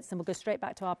magnets and we'll go straight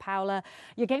back to our Paola.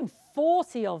 You're getting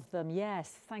 40 of them.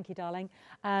 Yes, thank you, darling.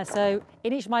 So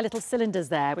in each of my little cylinders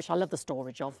there, which I love the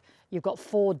storage of, you've got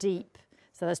 4 deep.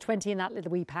 So there's 20 in that little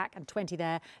wee pack and 20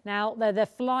 there. Now, they're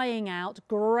flying out.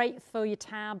 Great for your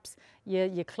tabs,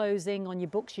 your closing on your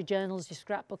books, your journals, your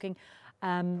scrapbooking.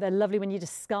 They're lovely when you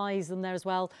disguise them there as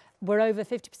well. We're over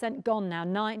 50% gone now.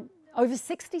 Over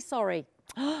 60, sorry.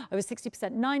 Over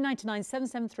 60%. 999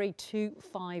 773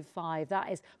 255.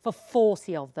 That is for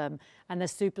 40 of them. And they're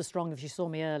super strong. If you saw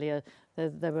me earlier,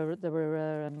 they were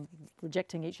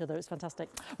rejecting each other. It's fantastic.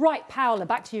 Right, Paola,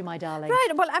 back to you, my darling. Right,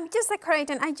 well, I'm just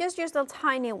decorating. I just used the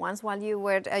tiny ones while you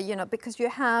were, you know, because you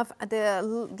have the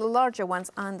larger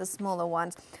ones and the smaller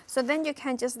ones. So then you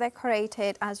can just decorate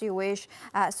it as you wish.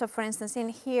 So for instance, in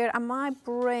here, I might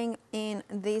bring in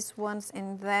these ones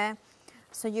in there.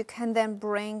 So you can then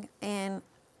bring in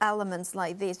elements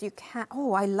like this. You can,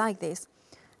 oh, I like this.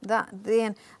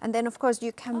 And then of course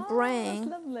you can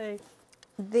bring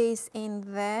this in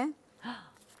there.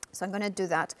 So I'm going to do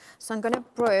that. So I'm going to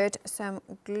put some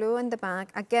glue in the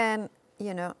back. Again,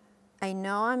 you know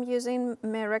I'm using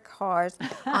mirror cards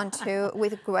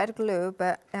with wet glue,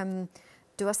 but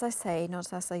do as I say,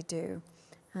 not as I do.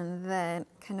 And then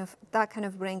that kind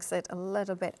of brings it a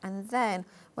little bit. And then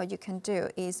what you can do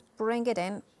is bring it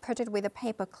in, put it with a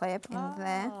paper clip in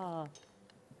there,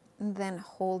 and then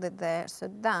hold it there.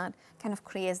 So that kind of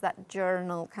creates that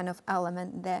journal kind of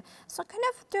element there. So kind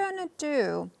of gonna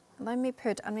do, let me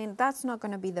put, I mean, that's not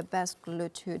gonna be the best glue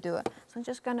to do it. So I'm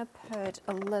just gonna put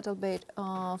a little bit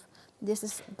of, this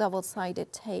is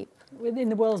double-sided tape. Within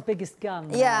the world's biggest gun.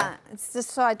 Yeah, it's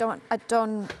just so I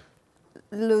don't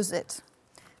lose it.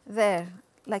 There,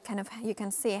 like kind of, you can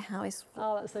see how it's.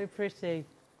 Oh, that's so pretty.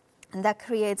 And that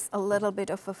creates a little bit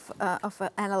of an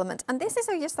element. And this is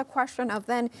just a question of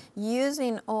then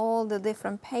using all the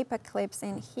different paper clips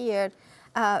in here.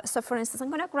 So for instance, I'm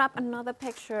going to grab another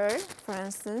picture, for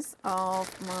instance, of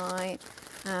my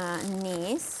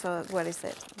niece. So where is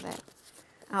it?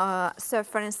 There. So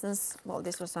for instance, well,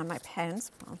 this was on my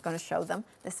parents. I'm going to show them.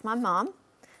 This is my mom.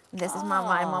 This is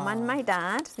my mom and my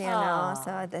dad, you know,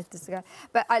 so that is good.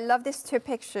 But I love these two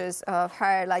pictures of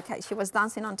her, like she was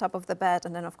dancing on top of the bed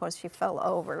and then of course she fell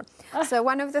over. So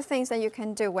one of the things that you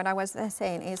can do, what I was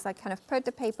saying, is like kind of put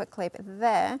the paper clip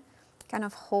there, kind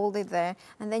of hold it there,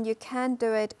 and then you can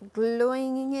do it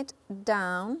gluing it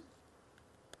down.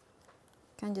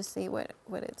 Can you see what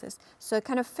it is? So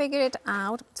kind of figure it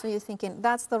out. So you're thinking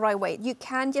that's the right way. You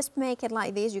can just make it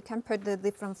like this. You can put the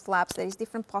different flaps. There is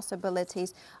different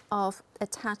possibilities of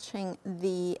attaching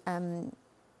the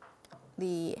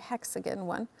hexagon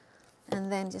one,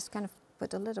 and then just kind of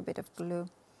put a little bit of glue.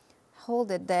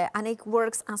 Hold it there, and it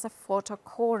works as a photo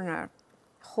corner,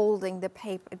 holding the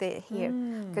paper here,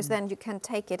 because then you can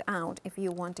take it out if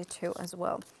you wanted to as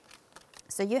well.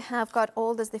 So you have got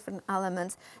all these different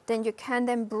elements. Then you can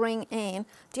then bring in,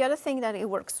 the other thing that it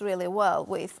works really well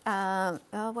with,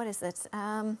 what is it?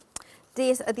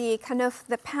 The kind of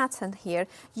the pattern here,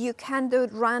 you can do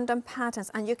random patterns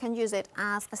and you can use it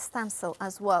as a stencil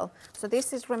as well. So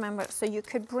this is, remember, so you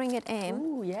could bring it in.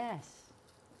 Oh, yes.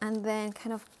 And then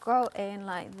kind of go in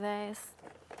like this.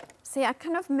 See, I'm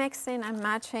kind of mixing and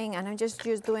matching, and I'm just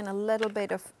doing a little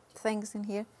bit of things in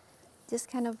here. Just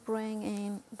kind of bring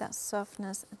in that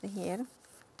softness here.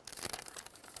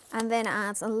 And then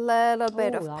adds a little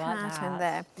bit of pattern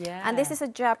there. Yeah. And this is a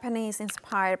Japanese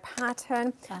inspired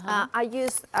pattern. I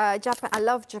use Japan. I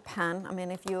love Japan. I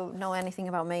mean, if you know anything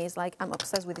about me, it's like I'm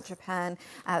obsessed with Japan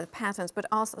patterns. But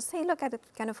also, see, look at it.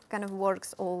 Kind of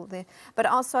works all the. But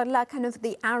also, I like kind of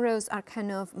the arrows are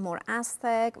kind of more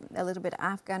Aztec, a little bit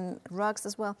Afghan rugs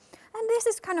as well. And this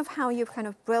is kind of how you're kind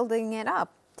of building it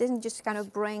up. Didn't just kind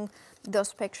of bring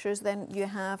those pictures. Then you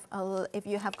have, if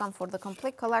you have gone for the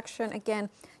complete collection, again,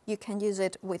 you can use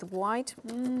it with white.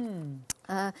 And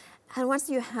once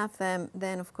you have them,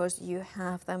 then of course you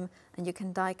have them and you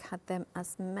can die cut them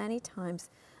as many times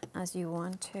as you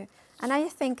want to. And I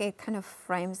think it kind of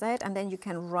frames it, and then you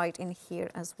can write in here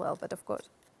as well. But of course,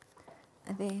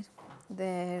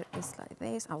 there is like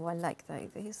this. Oh, I like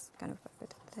this, kind of a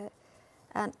bit of that.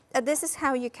 And this is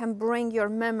how you can bring your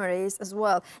memories as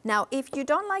well. Now, if you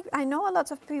don't like, I know a lot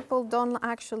of people don't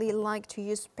actually like to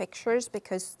use pictures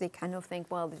because they kind of think,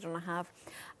 well, they don't have.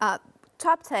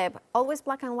 Top tip, always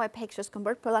black and white pictures.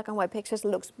 Convert black and white pictures,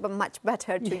 looks much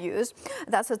better to use.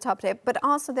 That's a top tip. But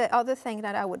also the other thing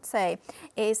that I would say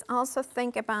is also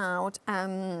think about,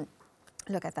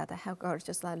 look at that, how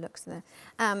gorgeous that looks there.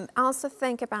 Also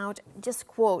think about just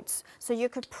quotes. So you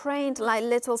could print like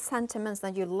little sentiments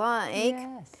that you like.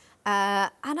 Yes.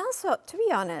 And also, to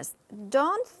be honest,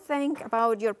 don't think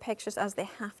about your pictures as they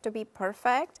have to be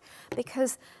perfect,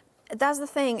 because that's the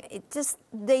thing,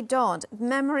 they don't.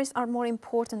 Memories are more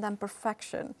important than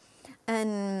perfection.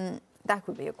 And that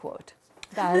could be a quote.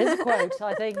 That is a quote,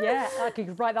 I think, yeah. I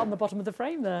could write that on the bottom of the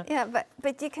frame there. Yeah,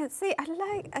 but you can see,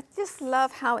 I just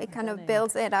love how it kind of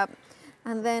builds it up.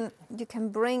 And then you can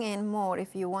bring in more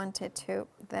if you wanted to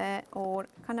there, or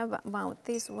kind of about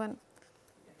this one.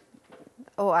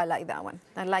 Oh, I like that one.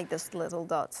 I like those little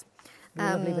dots.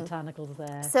 Lovely botanicals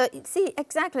there. So see,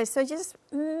 exactly. So just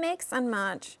mix and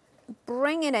match,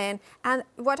 bring it in. And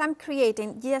what I'm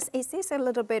creating, yes, it is a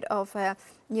little bit of a,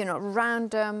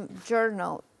 random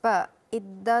journal, but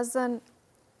it doesn't,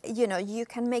 you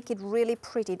can make it really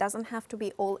pretty. It doesn't have to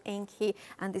be all inky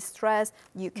and distressed.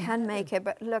 You can make it,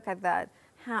 but look at that.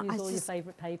 Use all your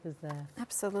favourite papers there.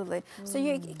 Absolutely. So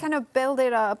you kind of build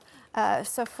it up.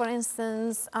 So for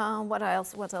instance, what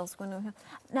else going to have?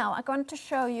 Now I'm going to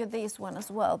show you this one as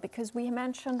well, because we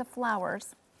mentioned the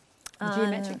flowers. The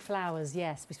geometric flowers,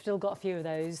 yes. We've still got a few of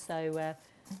those, so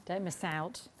don't miss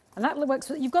out. And that works.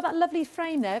 You've got that lovely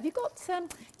frame there. Have you got, you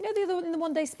know, the other one in the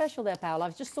one day special there, Paola? I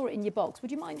just saw it in your box.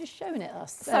 Would you mind just showing it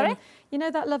us? Sorry? You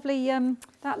know that lovely one.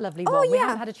 Oh, We yeah.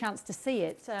 haven't had a chance to see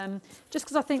it. Just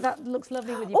because I think that looks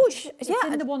lovely with you. Oh, It's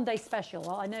yeah. in the one day special.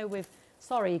 I know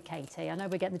sorry, Katie. I know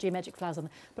we're getting the geometric flowers on,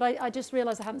 but I just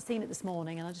realised I haven't seen it this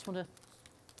morning, and I just want to.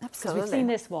 Because Absolutely. we've seen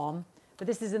this one, but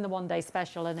this is in the one day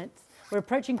special, and we're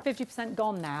approaching 50%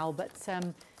 gone now. But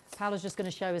Paola's just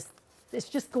going to show us. It's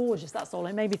just gorgeous, that's all.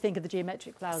 It made me think of the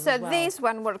geometric flowers So as well. this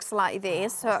one works like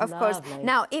this. So that's of course, lovely.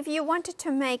 now if you wanted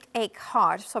to make a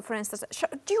card, so for instance,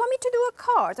 do you want me to do a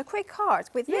card, a quick card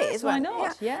with Yes, this why one?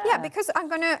 not? Yeah. Yeah, because I'm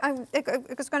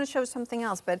gonna show something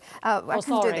else, but I can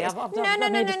sorry, do this. I've No.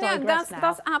 made us digress now.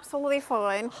 That's absolutely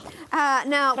fine.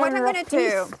 Now what Turn I'm her gonna off,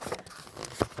 do.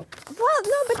 Well,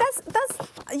 no, but that's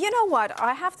you know what,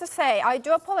 I have to say, I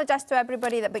do apologize to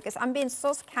everybody that because I'm being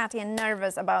so scatty and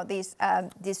nervous about this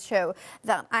show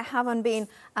that I haven't been,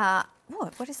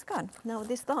 what is gone? No,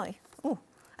 this die. Oh,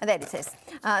 there it is.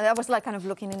 I was like kind of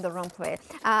looking in the wrong place.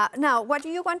 Now, what do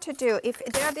you want to do? If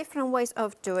there are different ways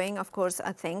of doing, of course,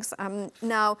 things.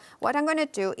 Now, what I'm going to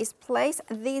do is place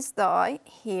this die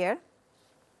here.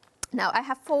 Now, I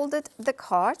have folded the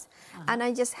card and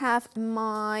I just have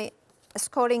my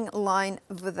scoring line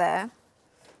over there,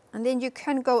 and then you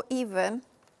can go even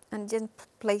and then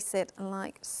place it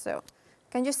like so.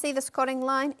 Can you see the scoring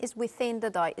line is within the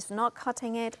die? It's not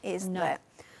cutting it, it's there.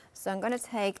 So I'm going to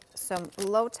take some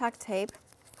low tack tape,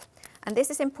 and this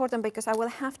is important because I will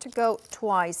have to go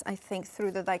twice, I think,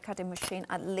 through the die cutting machine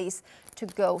at least to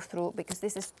go through, because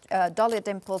this is Dolly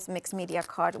Dimples mixed media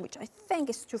card, which I think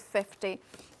is 250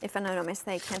 if I'm not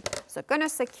mistaken. So I'm going to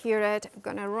secure it, I'm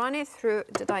going to run it through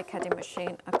the die cutting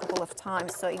machine a couple of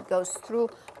times so it goes through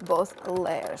both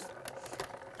layers.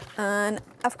 And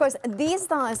of course, these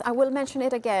dies, I will mention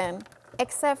it again,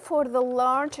 except for the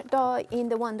large die in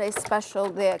the one day special,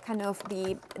 the kind of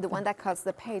the one that cuts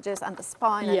the pages and the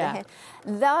spine and the head.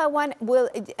 That one will,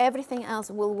 everything else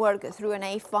will work through an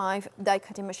A5 die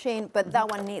cutting machine, but that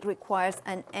one requires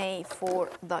an A4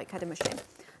 die cutting machine.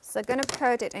 So I'm going to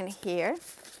put it in here.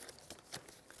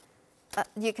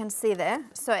 You can see there,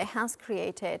 so it has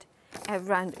created a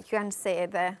round, you can see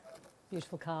it there.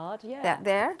 Beautiful card, yeah.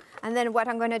 There. And then what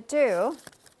I'm going to do,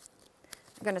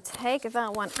 I'm going to take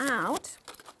that one out.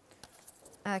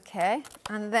 Okay.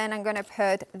 And then I'm going to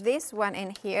put this one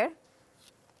in here.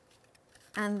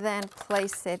 And then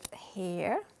place it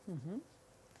here.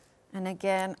 And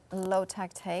again, low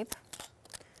tack tape.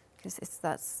 Because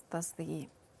that's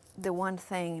the one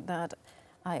thing that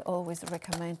I always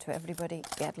recommend to everybody.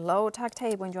 Get low tack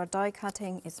tape when you're die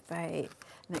cutting. It's very,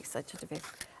 makes such a difference.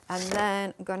 And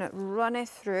then I'm gonna run it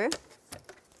through.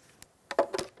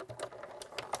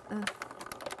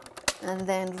 And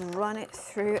then run it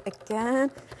through again.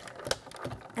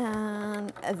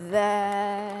 And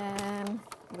then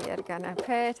we are gonna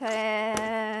put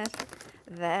it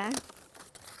there.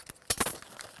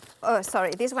 Oh,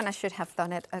 sorry, this one I should have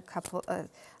done it a couple of,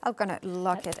 I'm gonna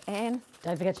lock it in.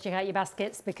 Don't forget to check out your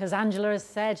baskets, because Angela has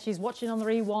said she's watching on the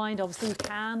rewind. Obviously you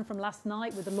can from last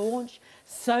night with the launch.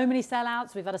 So many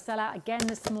sellouts. We've had a sellout again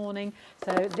this morning.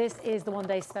 So this is the one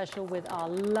day special with our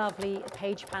lovely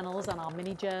page panels and our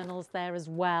mini journals there as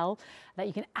well that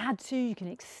you can add to, you can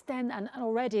extend, and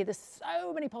already there's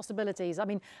so many possibilities. I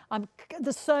mean,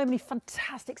 there's so many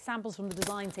fantastic samples from the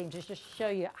design team to just show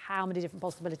you how many different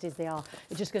possibilities there are.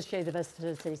 It just goes to show you the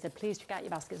versatility. So please check out your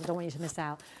baskets. I don't want you to miss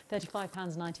out.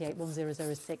 £35.98,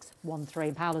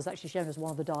 100613. Paola's actually shown us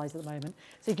one of the dies at the moment.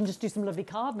 So you can just do some lovely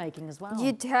card making as well.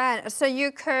 You can. So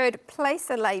you could place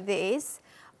it like this,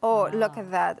 or look at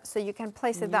that. So you can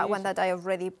place it that one that I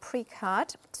already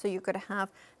pre-cut. So you could have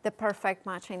the perfect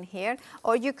match in here.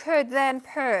 Or you could then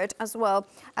put as well,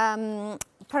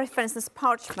 for instance,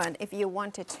 parchment if you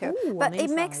wanted to. Ooh, but it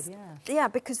inside, makes, yeah,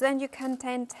 because then you can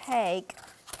then take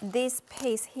this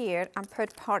piece here and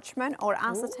put parchment or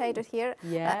acetate here.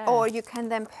 Yeah. Or you can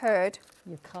then put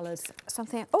You've coloured.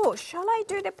 something. Oh, shall I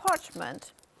do the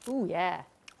parchment? Oh, yeah.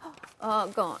 Oh,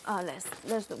 go on. Oh, let's.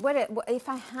 If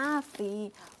I have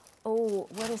the,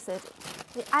 what is it?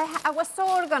 I was so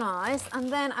organized,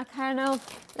 and then I kind of,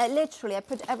 like literally, I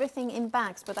put everything in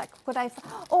bags. But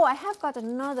I have got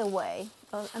another way,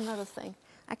 another thing.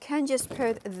 I can just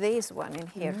put this one in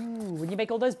here. Ooh, when you make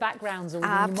all those backgrounds, or when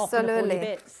you're mopping up all your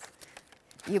bits.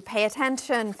 You pay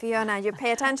attention, Fiona. You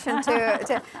pay attention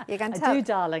to you can tell. I do,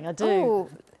 darling. I do. Ooh.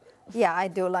 Yeah, I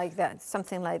do like that.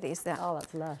 Something like this. There. Oh,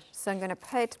 that's lush. So I'm going to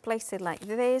place it like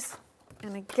this.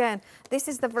 And again, this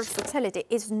is the versatility.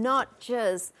 It's not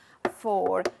just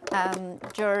for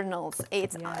journals.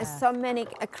 It's so many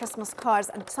Christmas cards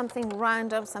and something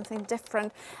random, something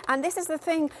different. And this is the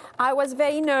thing, I was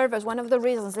very nervous. One of the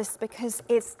reasons is because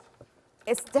it's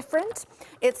different.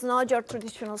 It's not your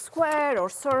traditional square or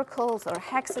circles or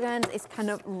hexagons. It's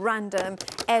kind of random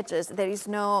edges. There is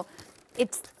no,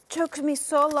 it took me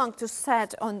so long to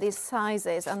set on these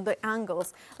sizes and the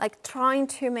angles, like trying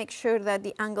to make sure that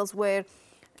the angles were,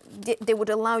 they would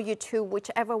allow you to,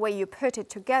 whichever way you put it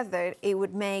together, it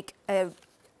would make a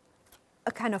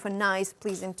kind of a nice,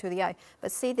 pleasing to the eye.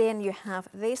 But see, then you have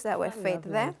this that will fit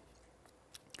there.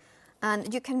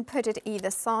 And you can put it either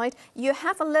side. You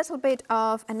have a little bit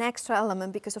of an extra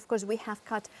element because, of course, we have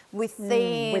cut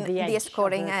within with the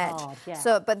scoring edge. Card, yeah.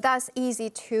 So, but that's easy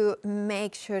to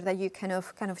make sure that you kind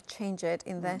of change it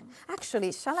in the.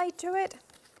 Actually, shall I do it?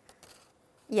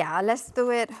 Yeah, let's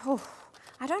do it. Oh,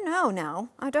 I don't know now.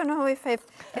 I don't know if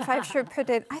I should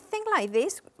put it. I think like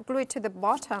this, glue it to the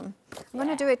bottom. I'm going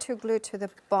to do it to glue to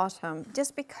the bottom,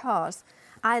 just because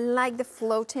I like the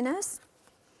floatiness.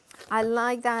 I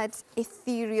like that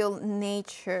ethereal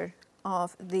nature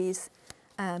of these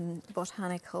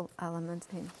botanical elements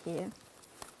in here.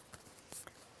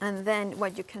 And then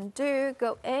what you can do,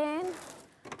 go in,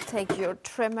 take your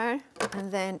trimmer,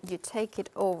 and then you take it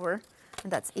over,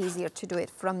 and that's easier to do it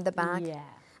from the back. Yeah.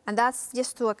 And that's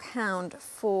just to account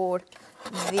for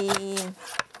the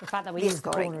fact that we used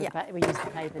the corner, we used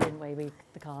the paper, didn't we?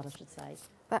 The card, I should say.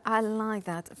 But I like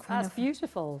that. That's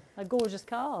beautiful. A gorgeous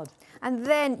card. And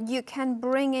then you can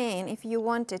bring in, if you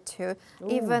wanted to,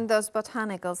 even those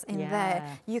botanicals in there.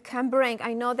 You can bring,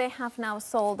 I know they have now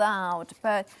sold out,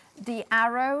 but the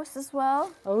arrows as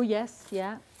well. Oh, yes,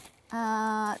 yeah.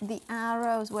 The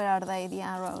arrows, where are they, the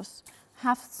arrows?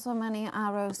 Have so many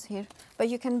arrows here. But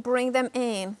you can bring them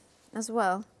in as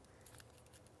well.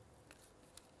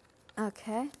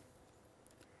 Okay.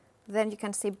 Then you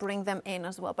can see bring them in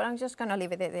as well. But I'm just going to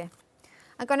leave it there.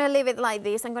 I'm going to leave it like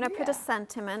this. I'm going to put a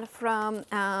sentiment from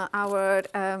our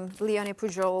Leonie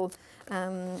Pujol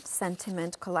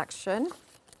sentiment collection.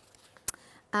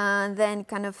 And then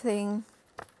kind of thing,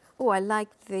 oh, I like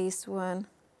this one.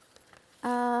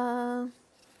 I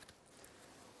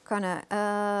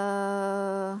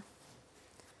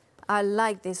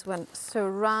like this one.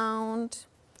 Surround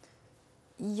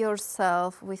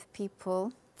yourself with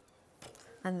people.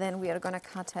 And then we are going to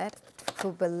cut it,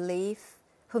 who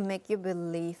make you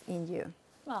believe in you.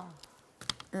 Oh.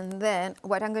 And then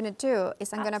what I'm going to do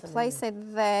is I'm going to place it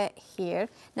there, here.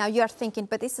 Now you are thinking,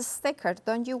 but it's a sticker.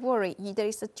 Don't you worry. There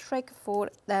is a trick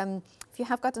for if you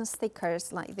have gotten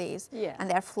stickers like these and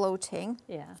they're floating.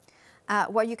 Yeah.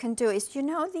 What you can do is, you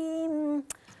know,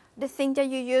 the thing that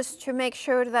you use to make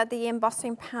sure that the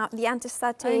embossing the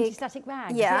anti-static. Anti-static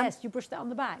bag. Yeah. Yes, you brush that on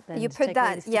the back. Then you put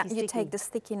that. Yeah, you take the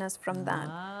stickiness from that.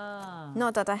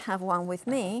 Not that I have one with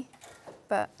me,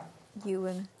 but you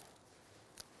will.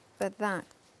 But that,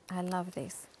 I love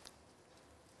this.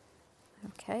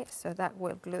 Okay, so that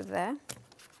will glue there,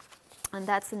 and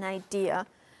that's an idea.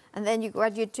 And then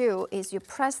what you do is you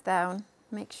press down,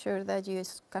 make sure that you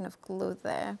kind of glue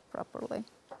there properly.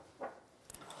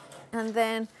 And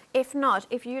then, if not,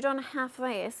 if you don't have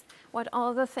this, what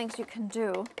other things you can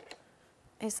do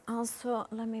is also,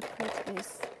 let me put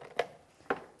this,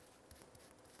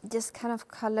 just kind of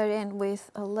color in with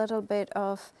a little bit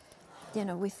of, you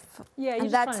know, with,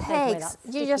 and that takes,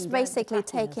 you just basically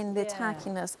taking the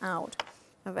tackiness out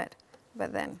of it.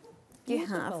 But then you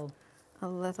have a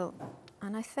little,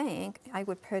 and I think I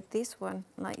would put this one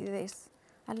like this.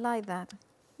 I like that.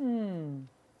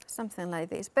 Something like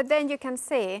this. But then you can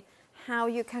see how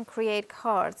you can create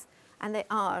cards, and they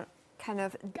are kind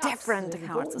of different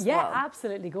cards as well. Yeah,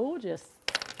 absolutely gorgeous.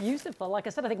 Beautiful. Like I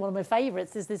said, I think one of my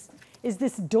favourites is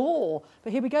this door.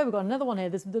 But here we go. We've got another one here.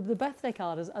 There's the birthday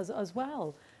card as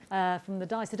well from the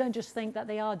die. So don't just think that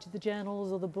they are the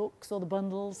journals or the books or the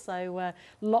bundles. So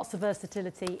lots of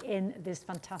versatility in this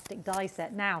fantastic die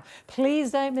set. Now,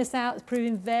 please don't miss out. It's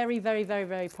proving very, very, very,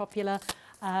 very popular.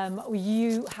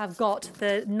 You have got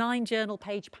the 9 journal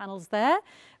page panels there,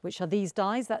 which are these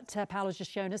dies that Paola's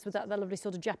just shown us with that lovely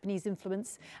sort of Japanese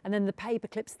influence. And then the paper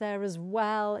clips there as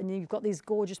well. And you've got these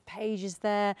gorgeous pages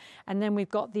there. And then we've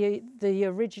got the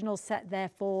original set there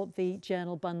for the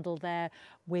journal bundle there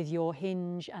with your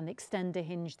hinge and the extender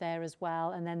hinge there as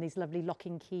well. And then these lovely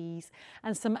locking keys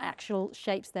and some actual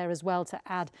shapes there as well to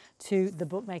add to the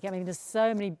bookmaker. I mean, there's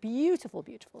so many beautiful,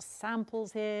 beautiful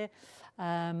samples here.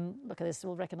 Look at this,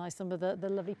 we'll recognise some of the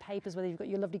lovely papers, whether you've got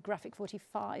your lovely graphic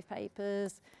 45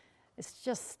 papers. It's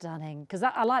just stunning, because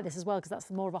I like this as well, because that's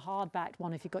more of a hardbacked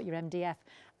one if you've got your MDF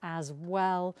as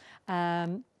well.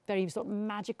 Very sort of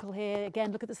magical here.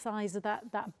 Again, look at the size of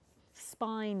that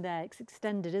spine there. It's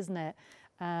extended, isn't it?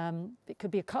 It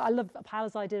could be I love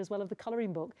Paola's idea as well of the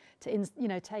colouring book to, you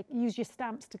know, use your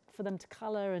stamps for them to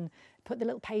colour and put the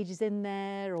little pages in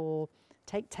there, or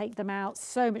take them out.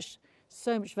 So much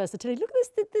versatility. Look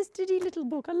at this Diddy little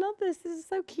book. I love this. This is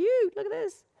so cute. Look at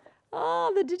this.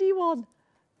 Oh, the Diddy one.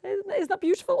 Isn't that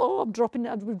beautiful? Oh, I've dropped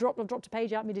a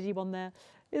page out of my Diddy one there.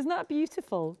 Isn't that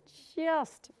beautiful?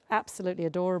 Just absolutely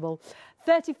adorable.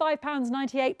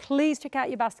 £35.98. Please check out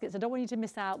your baskets. I don't want you to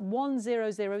miss out.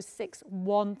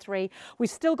 100613. We've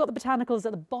still got the botanicals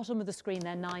at the bottom of the screen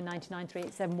there. 999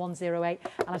 387 108.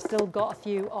 And I've still got a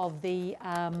few of the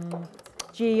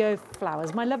Geo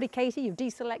flowers. My lovely Katie, you've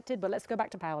deselected, but let's go back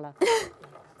to Paola.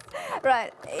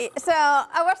 Right. So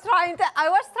I was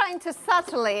trying to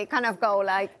subtly kind of go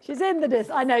like. She's in the disc.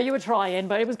 I know you were trying,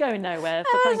 but it was going nowhere.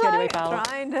 So thank you anyway, Paola.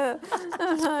 Trying to,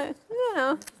 you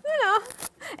know.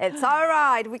 It's all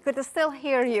right. We could still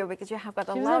hear you because you have got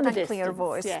a loud and clear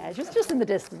voice. Yeah, just in the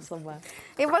distance somewhere.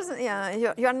 It wasn't.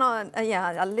 Yeah, you're not.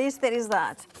 Yeah, at least there is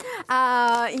that.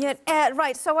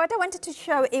 Right. So what I wanted to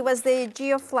show it was the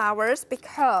Geo flowers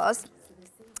because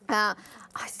I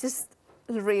just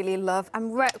really love.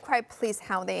 I'm quite pleased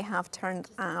how they have turned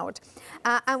out.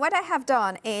 And what I have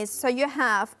done is, so you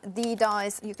have the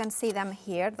dies, you can see them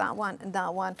here, that one,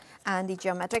 and the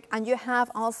geometric, and you have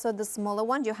also the smaller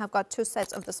one. You have got two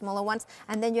sets of the smaller ones,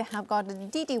 and then you have got the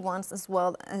DD ones as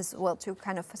well to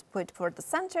kind of put for the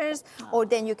centers, or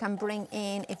then you can bring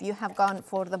in, if you have gone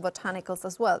for the botanicals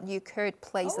as well, you could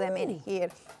place them in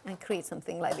here and create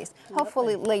something like this. Lovely.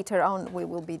 Hopefully later on we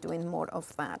will be doing more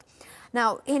of that.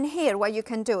 Now in here what you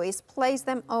can do is place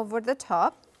them over the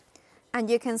top, and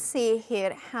you can see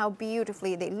here how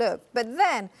beautifully they look. But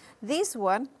then this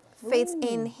one fits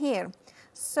in here.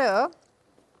 So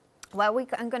what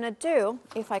I'm going to do,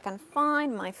 if I can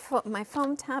find my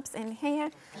foam tabs in here,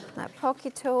 my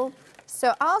pocket tool.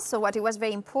 So also what it was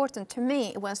very important to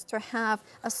me was to have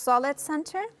a solid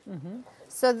center.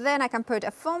 So then I can put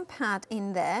a foam pad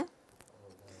in there.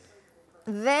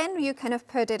 Then you kind of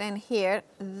put it in here.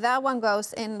 That one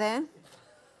goes in there.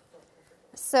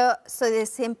 So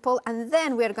it's simple. And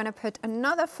then we're going to put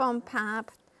another foam pad,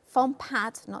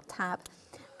 not tab,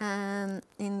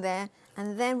 in there.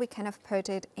 And then we kind of put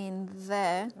it in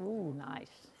there. Ooh, nice.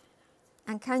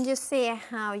 And can you see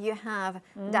how you have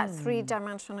that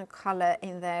three-dimensional color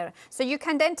in there? So you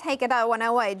can then take it out one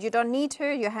away. You don't need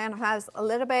to. Your hand has a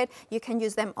little bit. You can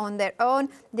use them on their own.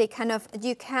 You can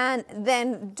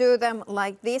then do them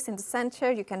like this in the center.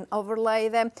 You can overlay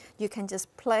them. You can just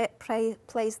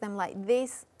place them like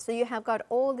this. So you have got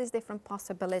all these different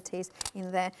possibilities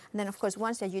in there. And then, of course,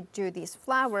 once you do this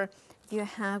flower, you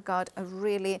have got a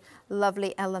really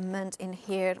lovely element in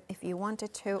here if you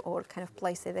wanted to, or kind of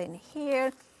place it in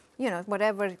here, you know,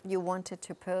 whatever you wanted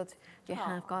to put. You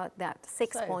have got that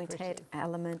six-pointed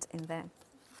element in there.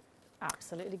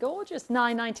 Absolutely gorgeous.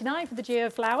 £9.99 for the Geo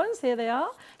flowers. Here they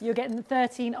are. You're getting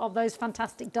 13 of those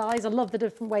fantastic dies. I love the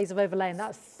different ways of overlaying.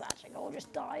 That's such a gorgeous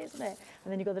die, isn't it?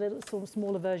 And then you've got the little sort of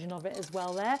smaller version of it as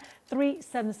well there.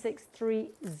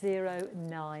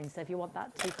 376309. So if you want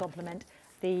that to complement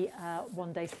the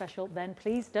one-day special, then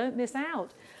please don't miss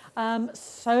out.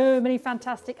 So many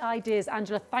fantastic ideas.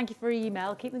 Angela, thank you for your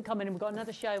email. Keep them coming. And we've got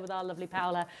another show with our lovely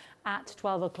Paola at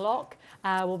 12 o'clock.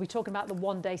 We'll be talking about the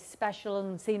one-day special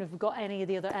and seeing if we've got any of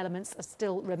the other elements are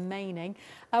still remaining.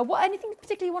 Anything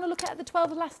particularly you want to look at the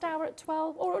 12 last hour at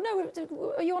 12? Or no,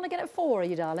 you want to get it at 4, are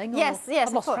you, darling? Yes.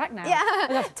 I've lost track now.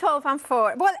 Yeah, 12 and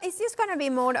 4. Well, it's just going to be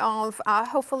more of,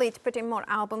 hopefully, it's putting more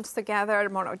albums together,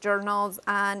 more journals,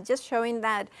 and just showing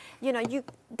that, you know,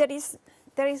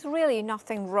 there is really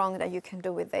nothing wrong that you can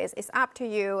do with this. It's up to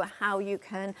you how you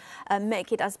can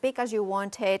make it as big as you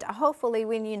want it. Hopefully,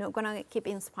 we're going to keep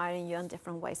inspiring you on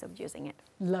different ways of using it.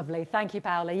 Lovely. Thank you,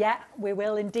 Paola. Yeah, we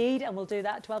will indeed, and we'll do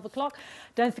that at 12 o'clock.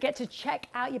 Don't forget to check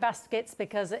out your baskets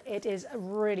because it is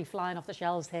really flying off the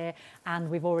shelves here, and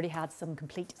we've already had some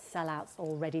complete sellouts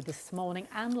already this morning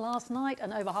and last night,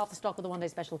 and over half the stock of the one-day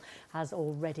special has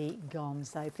already gone.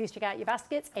 So please check out your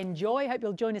baskets. Enjoy. Hope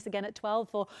you'll join us again at 12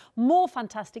 for more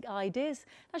fantastic ideas.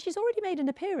 Now, she's already made an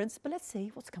appearance, but let's see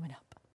what's coming up.